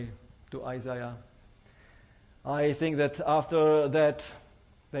sorry to Isaiah. I think that after that,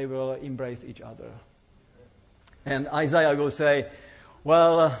 they will embrace each other. And Isaiah will say,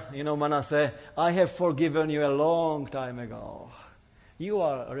 well, Manasseh, I have forgiven you a long time ago. You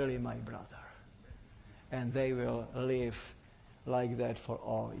are really my brother. And they will live like that for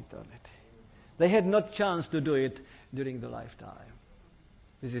all eternity. They had not chance to do it during the lifetime.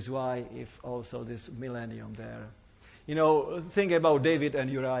 This is why if also this millennium there. Think about David and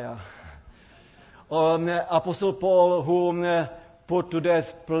Uriah. Apostle Paul, who put to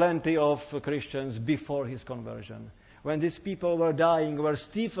death plenty of Christians before his conversion. When these people were dying, where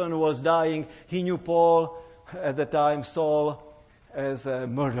Stephen was dying, he knew Paul at the time, Saul, as a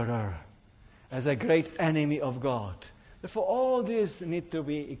murderer, as a great enemy of God. Therefore, all this need to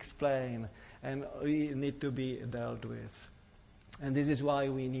be explained and we need to be dealt with. And this is why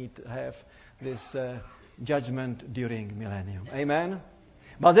we need to have this judgment during millennium. Amen?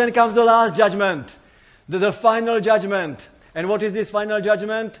 But then comes the last judgment. The final judgment. And what is this final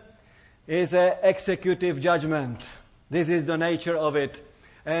judgment? It's an executive judgment. This is the nature of it.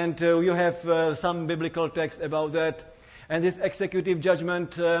 And you have some biblical text about that. And this executive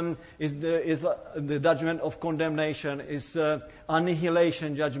judgment is the judgment of condemnation, is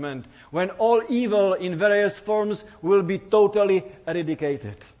annihilation judgment, when all evil in various forms will be totally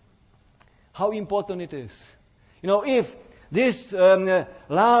eradicated. How important it is. If this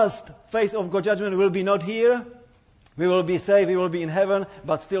last phase of God's judgment will be not here, we will be saved, we will be in heaven,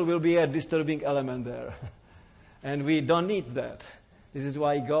 but still will be a disturbing element there. And we don't need that. This is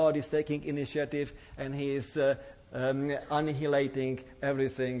why God is taking initiative, and He is annihilating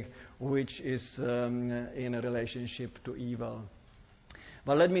everything which is in a relationship to evil.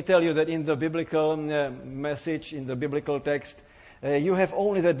 But let me tell you that in the biblical message, in the biblical text, you have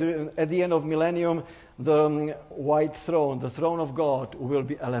only that at the end of millennium, the white throne, the throne of God, will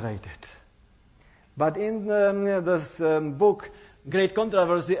be elevated. But in this book, Great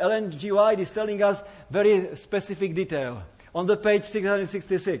Controversy, Ellen G. White is telling us very specific detail. On the page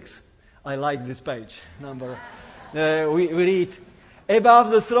 666, I like this page number. We read,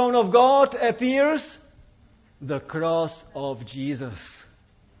 above the throne of God appears the cross of Jesus.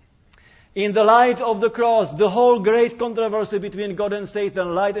 In the light of the cross, the whole great controversy between God and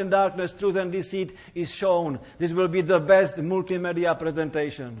Satan, light and darkness, truth and deceit is shown. This will be the best multimedia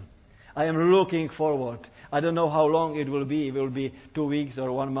presentation. I am looking forward. I don't know how long it will be. It will be 2 weeks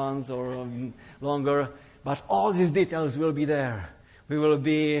or 1 month or longer. But all these details will be there. We will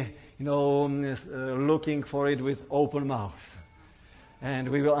be, looking for it with open mouth. And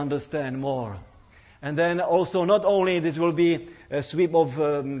we will understand more. And then also, not only this will be a sweep of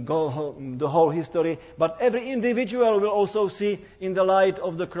the whole history, but every individual will also see in the light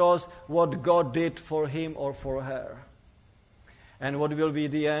of the cross what God did for him or for her. And what will be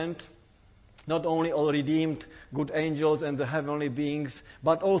the end? Not only all redeemed, good angels and the heavenly beings,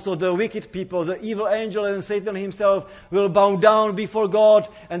 but also the wicked people, the evil angel and Satan himself will bow down before God,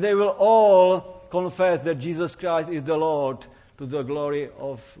 and they will all confess that Jesus Christ is the Lord, to the glory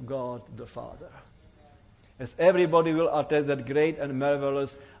of God the Father. As everybody will attest that great and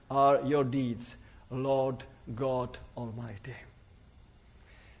marvelous are your deeds, Lord God Almighty.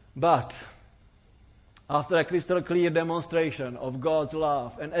 But after a crystal clear demonstration of God's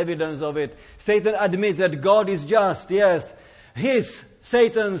love and evidence of it, Satan admits that God is just. Yes,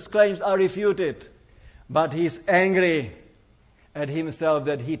 Satan's claims are refuted. But he is angry at himself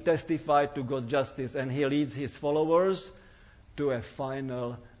that he testified to God's justice, and he leads his followers to a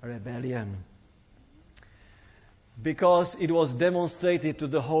final rebellion. Because it was demonstrated to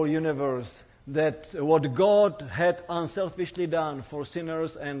the whole universe that what God had unselfishly done for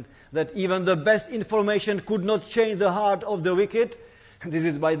sinners, and that even the best information could not change the heart of the wicked. This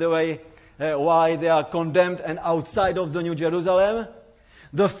is, by the way, why they are condemned and outside of the New Jerusalem.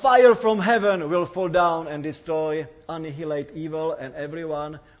 The fire from heaven will fall down and destroy, annihilate evil and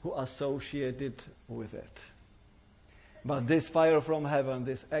everyone who associated with it. But this fire from heaven,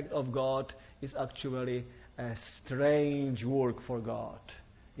 this act of God, is actually a strange work for God.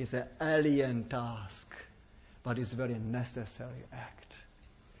 It's an alien task, but it's a very necessary act.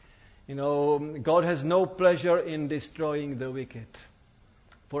 God has no pleasure in destroying the wicked,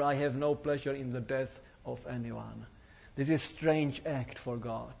 for I have no pleasure in the death of anyone. This is a strange act for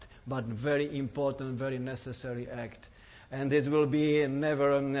God, but very important, very necessary act. And it will be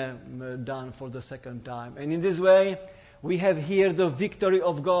never done for the second time. And in this way, we have here the victory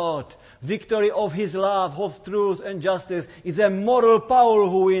of God, victory of His love, of truth and justice. It's a moral power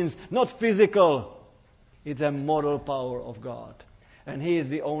who wins, not physical. It's a moral power of God. And He is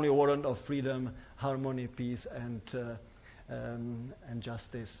the only warrant of freedom, harmony, peace, and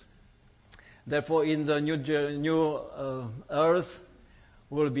justice. Therefore, in the new earth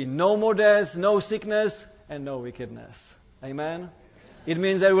will be no more death, no sickness, and no wickedness. Amen? It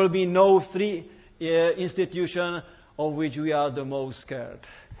means there will be no three institutions of which we are the most scared.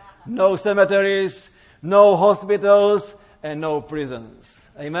 No cemeteries, no hospitals, and no prisons.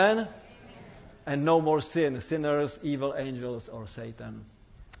 Amen? And no more sin, sinners, evil angels, or Satan.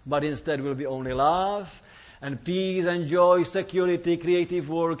 But instead will be only love and peace and joy, security, creative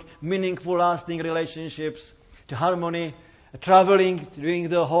work, meaningful, lasting relationships, to harmony, traveling during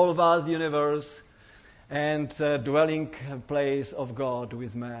the whole vast universe, and dwelling place of God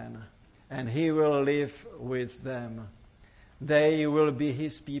with man. And He will live with them. They will be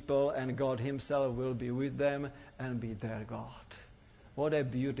His people, and God Himself will be with them and be their God. What a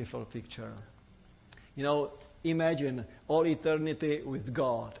beautiful picture. Imagine all eternity with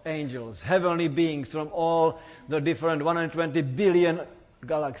God, angels, heavenly beings from all the different 120 billion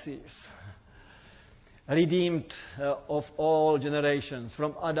galaxies. redeemed of all generations,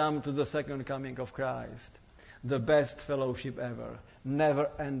 from Adam to the second coming of Christ. The best fellowship ever,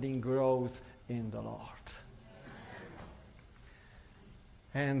 never-ending growth in the Lord.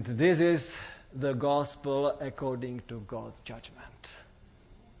 And this is the gospel according to God's judgment.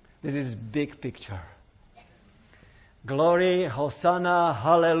 This is big picture. Glory, Hosanna,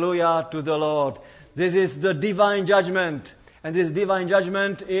 hallelujah to the Lord. This is the divine judgment. And this divine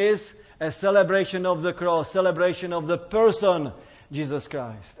judgment is a celebration of the cross, celebration of the person, Jesus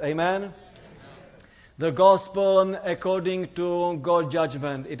Christ. Amen? The gospel according to God's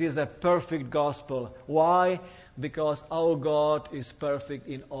judgment, it is a perfect gospel. Why? Because our God is perfect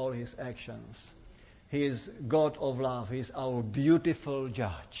in all His actions. He is God of love. He is our beautiful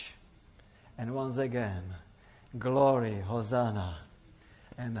judge. And once again, glory, Hosanna,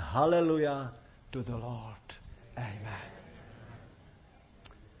 and hallelujah to the Lord. Amen.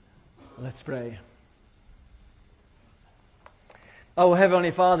 Let's pray. Our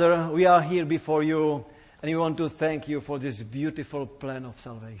Heavenly Father, we are here before you, and we want to thank you for this beautiful plan of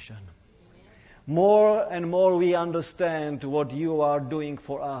salvation. More and more we understand what you are doing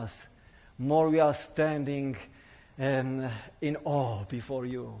for us. More we are standing in awe before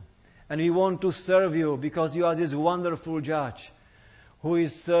you. And we want to serve you because you are this wonderful judge who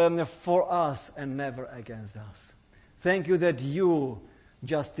is for us and never against us. Thank you that you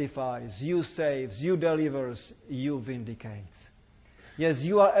justifies, you saves, you delivers, you vindicates. Yes,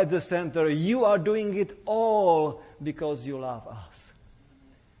 you are at the center. You are doing it all because you love us.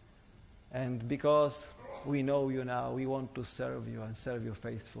 And because we know you now, we want to serve you and serve you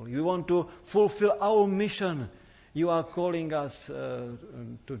faithfully. We want to fulfill our mission you are calling us to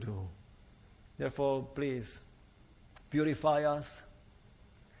do. Therefore, please, purify us,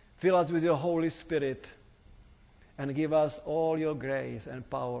 fill us with your Holy Spirit, and give us all your grace and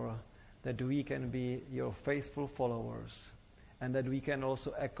power that we can be your faithful followers and that we can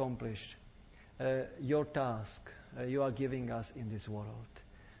also accomplish your task you are giving us in this world.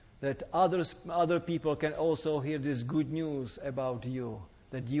 That other people can also hear this good news about you,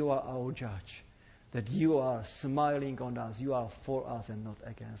 that you are our judge, that you are smiling on us, you are for us and not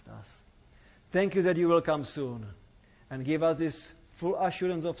against us. Thank you that you will come soon and give us this full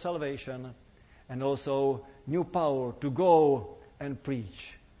assurance of salvation and also new power to go and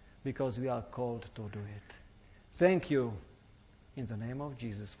preach because we are called to do it. Thank you in the name of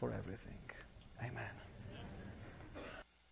Jesus for everything. Amen.